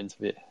a UK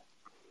interview.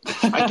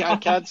 I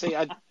can't see.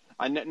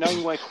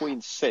 Knowing where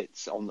Queen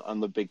sits on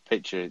the big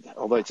picture,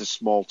 although it's a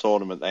small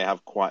tournament, they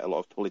have quite a lot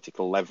of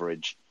political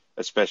leverage,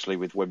 especially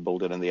with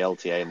Wimbledon and the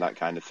LTA and that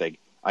kind of thing.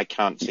 I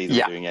can't see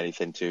them doing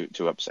anything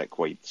to upset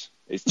Queen's.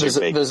 It's too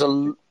big.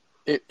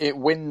 It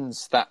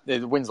wins like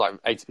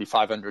ATP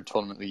 500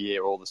 tournament of the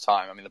year all the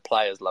time. I mean, the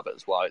players love it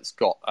as well. It's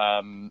got,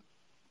 from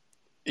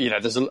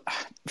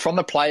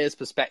the players'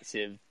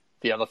 perspective,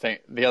 the other thing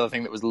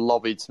that was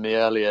lobbied to me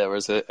earlier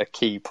as a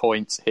key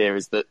point here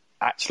is that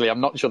actually I'm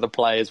not sure the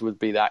players would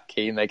be that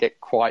keen. They get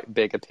quite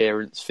big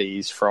appearance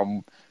fees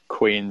from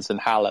Queen's and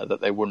Haller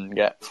that they wouldn't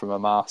get from a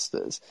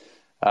Masters.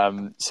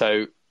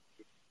 So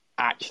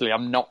actually,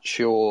 I'm not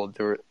sure.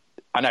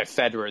 I know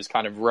Federer has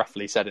kind of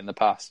roughly said in the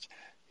past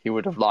he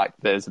would have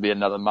liked there to be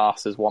another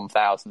Masters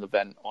 1000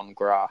 event on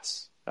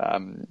grass,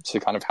 to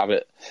kind of have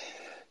it,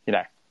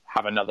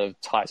 have another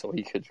title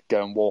he could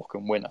go and walk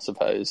and win, I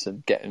suppose,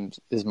 and get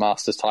his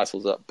Masters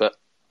titles up. But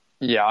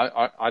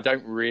yeah, I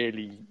don't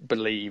really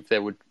believe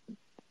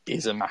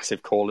is a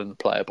massive call in the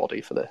player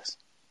body for this.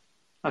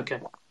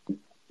 Okay,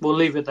 we'll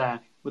leave it there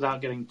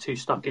without getting too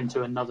stuck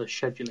into another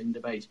scheduling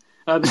debate.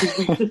 Because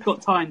we've just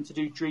got time to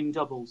do dream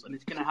doubles, and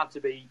it's going to have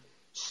to be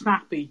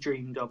snappy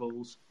dream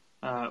doubles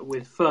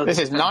with further... This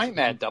is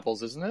nightmare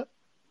doubles, isn't it?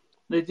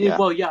 Yeah.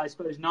 Well, yeah, I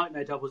suppose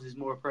nightmare doubles is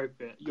more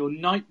appropriate. Your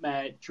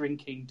nightmare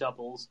drinking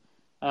doubles.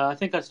 I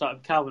think I started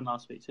with Calvin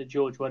last week, so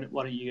George, why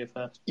don't you go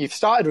first? You've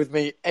started with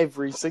me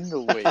every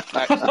single week,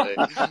 actually.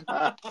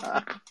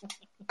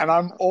 And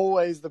I'm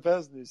always the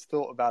person who's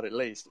thought about it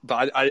least.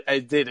 But I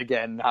did,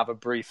 again, have a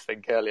brief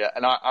think earlier.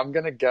 And I'm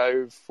going to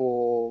go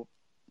for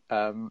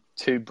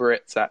two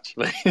Brits,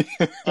 actually.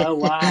 Oh,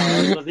 wow.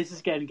 Well, this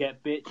is going to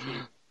get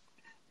bitchy.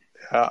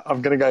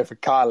 I'm going to go for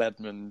Kyle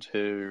Edmund,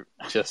 who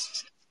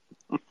just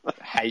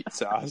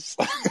hates us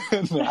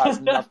and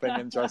has nothing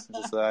interesting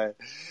to say.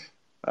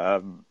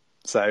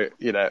 So,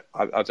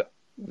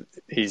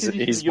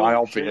 he's my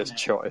obvious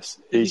choice.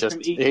 He just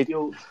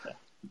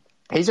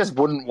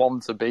wouldn't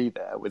want to be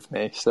there with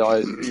me.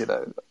 So,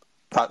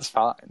 that's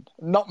fine.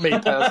 Not me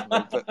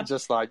personally, but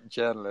just like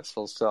journalists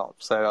full stop.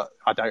 So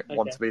I don't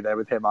want to be there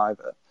with him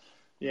either.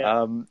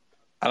 Yeah. And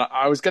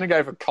I was going to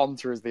go for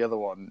Conta as the other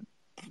one,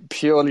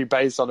 purely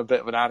based on a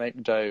bit of an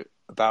anecdote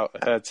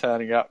about her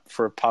turning up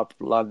for a pub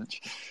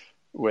lunch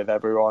with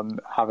everyone,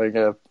 having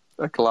a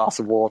glass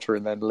of water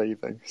and then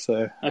leaving.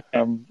 So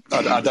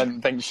I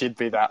don't think she'd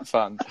be that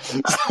fun.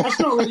 That's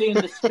not really in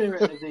the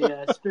spirit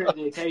of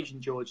the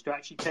occasion, George, to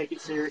actually take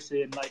it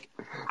seriously and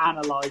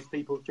analyse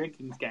people's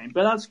drinking game.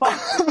 But that's fine.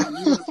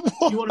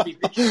 You want to be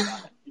bitchy about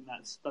it. I think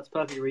that's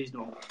perfectly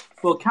reasonable.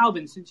 Well,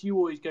 Calvin, since you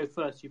always go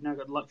first, you've now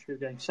got the luxury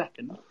of going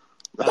second.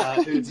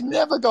 He's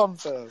never gone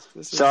first.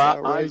 So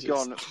I've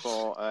gone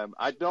for.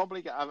 I've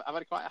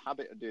had quite a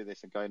habit of doing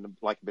this and going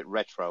a bit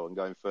retro and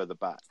going further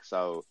back.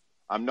 So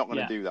I'm not going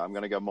to do that. I'm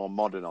going to go more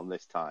modern on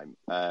this time.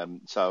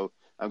 So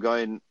I'm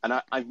going,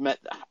 and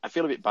I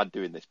feel a bit bad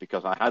doing this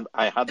because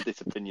I had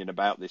this opinion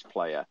about this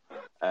player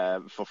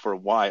for a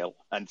while,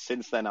 and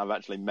since then I've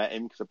actually met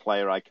him because a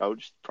player I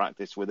coached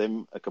practiced with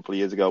him a couple of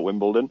years ago at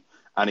Wimbledon,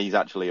 and he's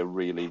actually a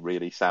really,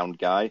 really sound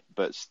guy,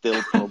 but still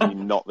probably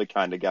not the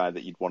kind of guy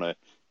that you'd want to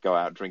go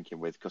out drinking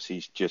with because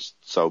he's just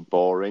so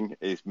boring.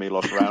 Is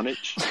Milos Raonic.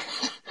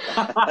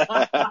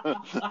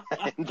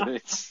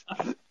 And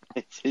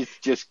it's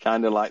just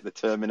kind of like the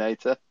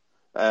Terminator,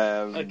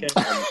 and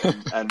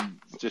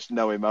just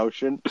no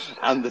emotion.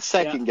 And the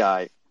second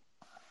guy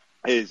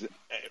is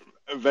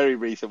a very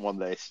recent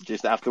one.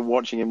 Just after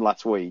watching him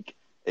last week,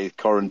 is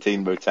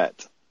Corentin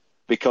Moutet,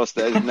 because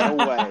there's no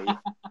way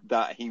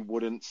that he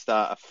wouldn't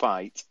start a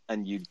fight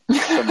and you'd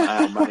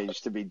somehow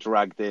manage to be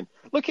dragged in.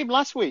 Look at him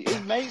last week.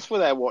 His mates were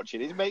there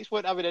watching. His mates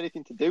weren't having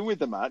anything to do with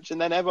the match, and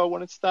then Evo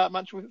wanted to start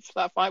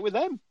a fight with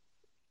them.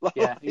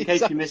 Yeah, in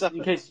case you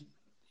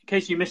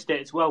missed it,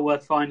 it's well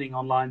worth finding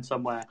online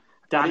somewhere.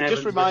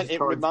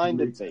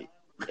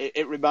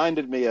 It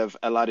reminded me of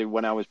a lad who,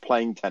 when I was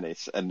playing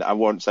tennis, and I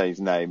won't say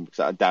his name because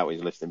I doubt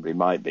he's listening, but he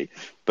might be.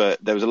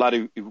 But there was a lad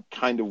who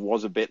kind of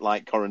was a bit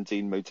like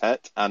Corentin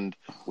Moutet, and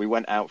we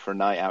went out for a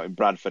night out in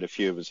Bradford, a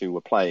few of us who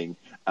were playing,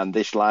 and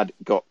this lad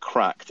got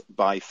cracked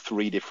by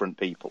 3 different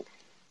people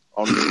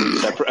on 3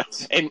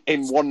 separate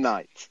in one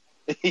night.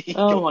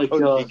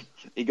 God!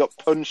 He got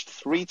punched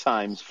 3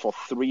 times for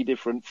 3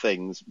 different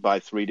things by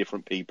 3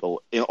 different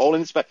people. All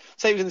in the space.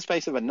 Say it was in the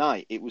space of a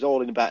night. It was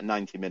all in about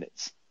 90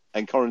 minutes.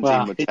 And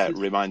Corentin Moutet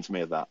reminds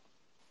me of that.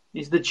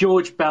 He's the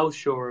George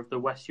Belshaw of the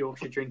West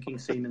Yorkshire drinking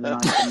scene in the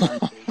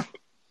 1990s.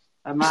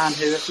 A man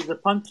who, if there's a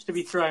punch to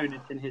be thrown,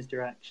 it's in his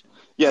direction.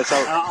 Yeah,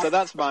 so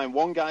that's mine.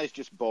 One guy's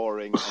just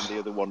boring, and the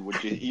other one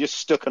you're just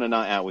stuck on a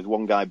night out with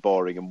one guy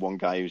boring and one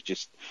guy who's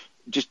just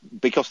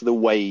because of the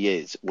way he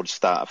is, would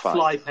start a fight.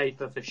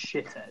 Flypaper for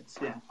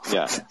shitheads,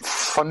 yeah.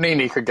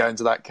 Fognini could go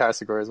into that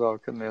category as well,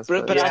 couldn't he?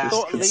 But I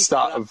thought at least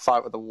start a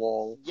fight with a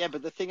wall. Yeah,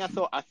 but the thing I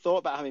thought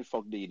about having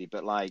Fognini,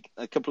 but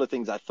a couple of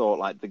things I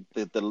thought,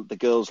 the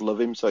girls love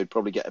him, so he'd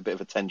probably get a bit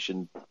of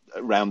attention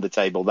around the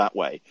table that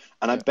way.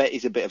 And I bet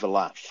he's a bit of a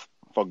laugh,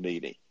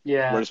 Fognini.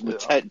 Yeah. Whereas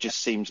Moutet just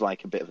seems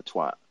like a bit of a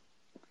twat.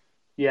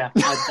 Yeah,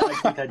 I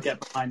think I'd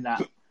get behind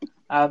that.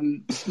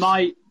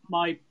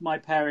 My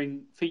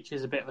pairing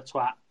features a bit of a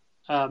twat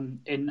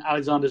in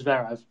Alexander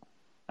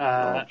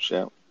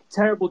Zverev.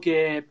 Terrible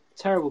gear,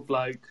 terrible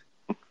bloke,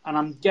 and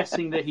I'm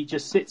guessing that he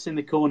just sits in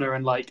the corner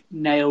and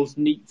nails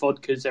neat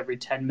vodkas every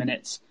 10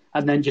 minutes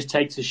and then just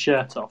takes his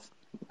shirt off,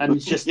 and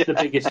he's just the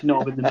biggest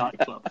knob in the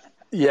nightclub.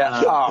 Yeah.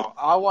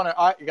 I want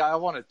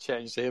to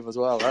change to him as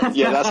well.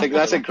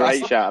 That's a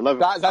great shout. I love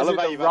that's I love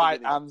the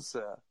right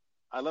answer.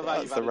 I love how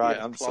that's the right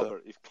answer.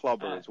 He's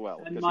clobber as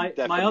well. And my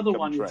other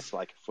one dressed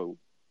like a fool.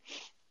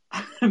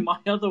 My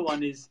other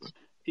one is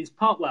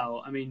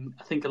I mean,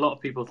 I think a lot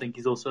of people think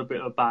he's also a bit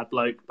of a bad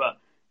bloke, but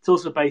it's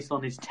also based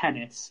on his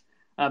tennis.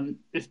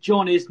 If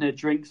John Isner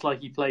drinks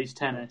like he plays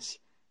tennis,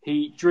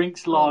 he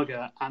drinks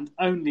lager and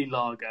only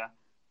lager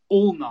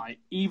all night,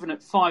 even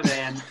at 5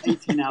 a.m,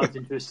 18 hours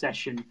into a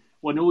session,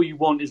 when all you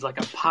want is like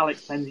a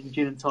palate-cleansing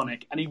gin and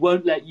tonic, and he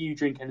won't let you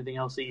drink anything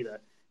else either.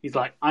 He's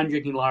like, I'm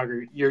drinking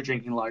lager, you're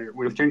drinking lager,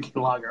 we're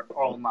drinking lager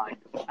all night.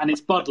 And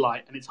it's Bud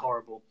Light, and it's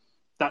horrible.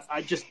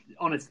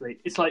 Honestly,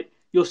 it's like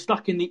you're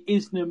stuck in the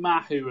Isner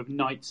Mahu of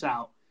nights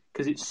out,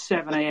 because it's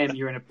 7 a.m,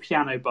 you're in a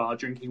piano bar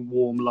drinking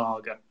warm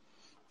lager.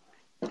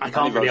 I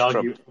can't really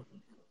argue.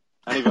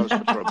 And he votes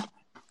for Trump.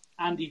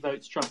 And he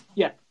votes Trump.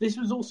 Yeah, this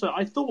was also,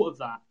 I thought of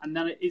that, and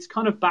then it's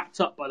kind of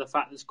backed up by the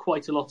fact there's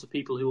quite a lot of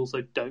people who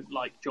also don't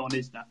like John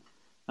Isner.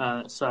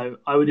 So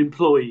I would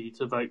implore you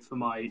to vote for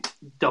my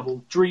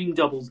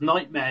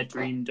nightmare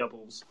dream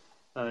doubles,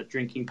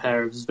 drinking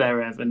pair of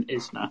Zverev and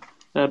Isner,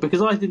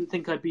 because I didn't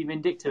think I'd be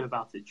vindictive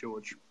about it,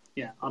 George.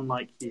 Yeah,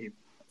 unlike you.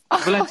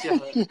 Valencia.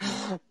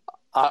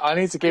 I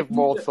need to give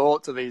more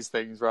thought to these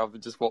things rather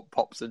than just what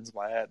pops into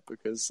my head,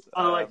 because...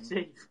 I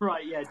see.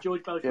 Right, yeah,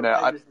 George Belcher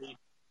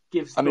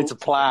gives I need to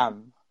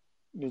plan.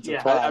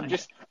 I'm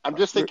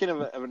just thinking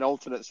of an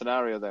alternate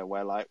scenario there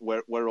where, like,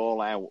 we're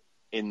all out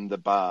in the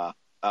bar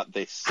at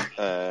this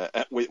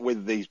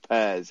with these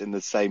pairs in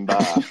the same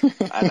bar,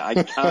 and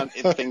I can't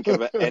think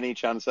of any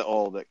chance at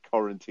all that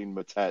Corentin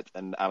Moutet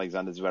and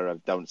Alexander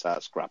Zverev don't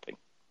start scrapping.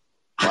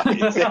 Like,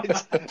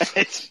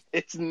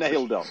 it's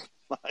nailed on.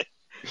 Like,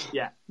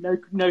 yeah,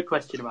 no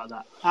question about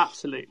that.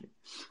 Absolutely.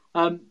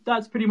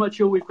 That's pretty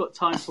much all we've got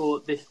time for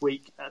this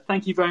week.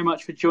 Thank you very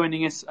much for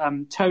joining us.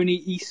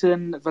 Tony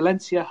Eason,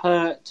 Valencia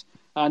Hurt.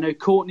 I know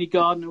Courtney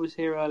Gardner was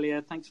here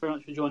earlier. Thanks very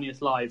much for joining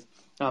us live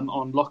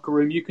on Locker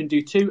Room. You can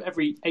do 2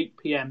 every 8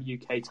 p.m.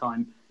 UK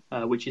time,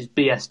 which is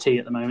BST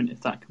at the moment, if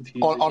that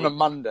confuses you. On a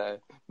Monday,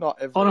 not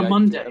every on a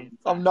Monday.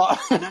 I'm not.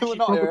 We're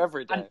not here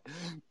every day.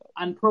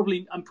 And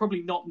probably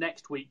not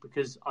next week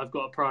because I've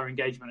got a prior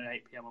engagement at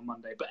 8 p.m. on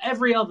Monday. But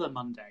every other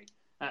Monday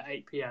at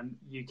 8 p.m.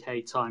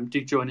 UK time,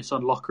 do join us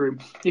on Locker Room.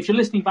 If you're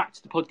listening back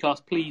to the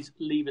podcast, please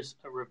leave us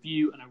a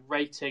review and a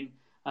rating.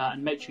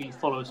 And make sure you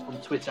follow us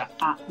on Twitter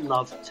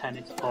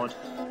 @LoveTennisPod.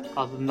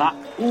 Other than that,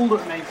 all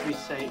that remains for me to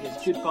say is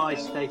goodbye,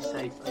 stay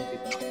safe, and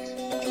good night.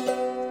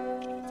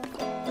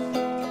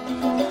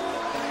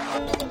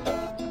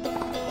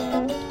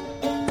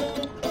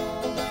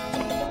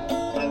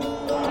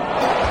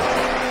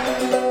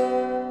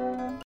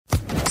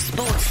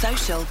 Sports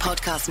Social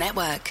Podcast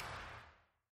Network.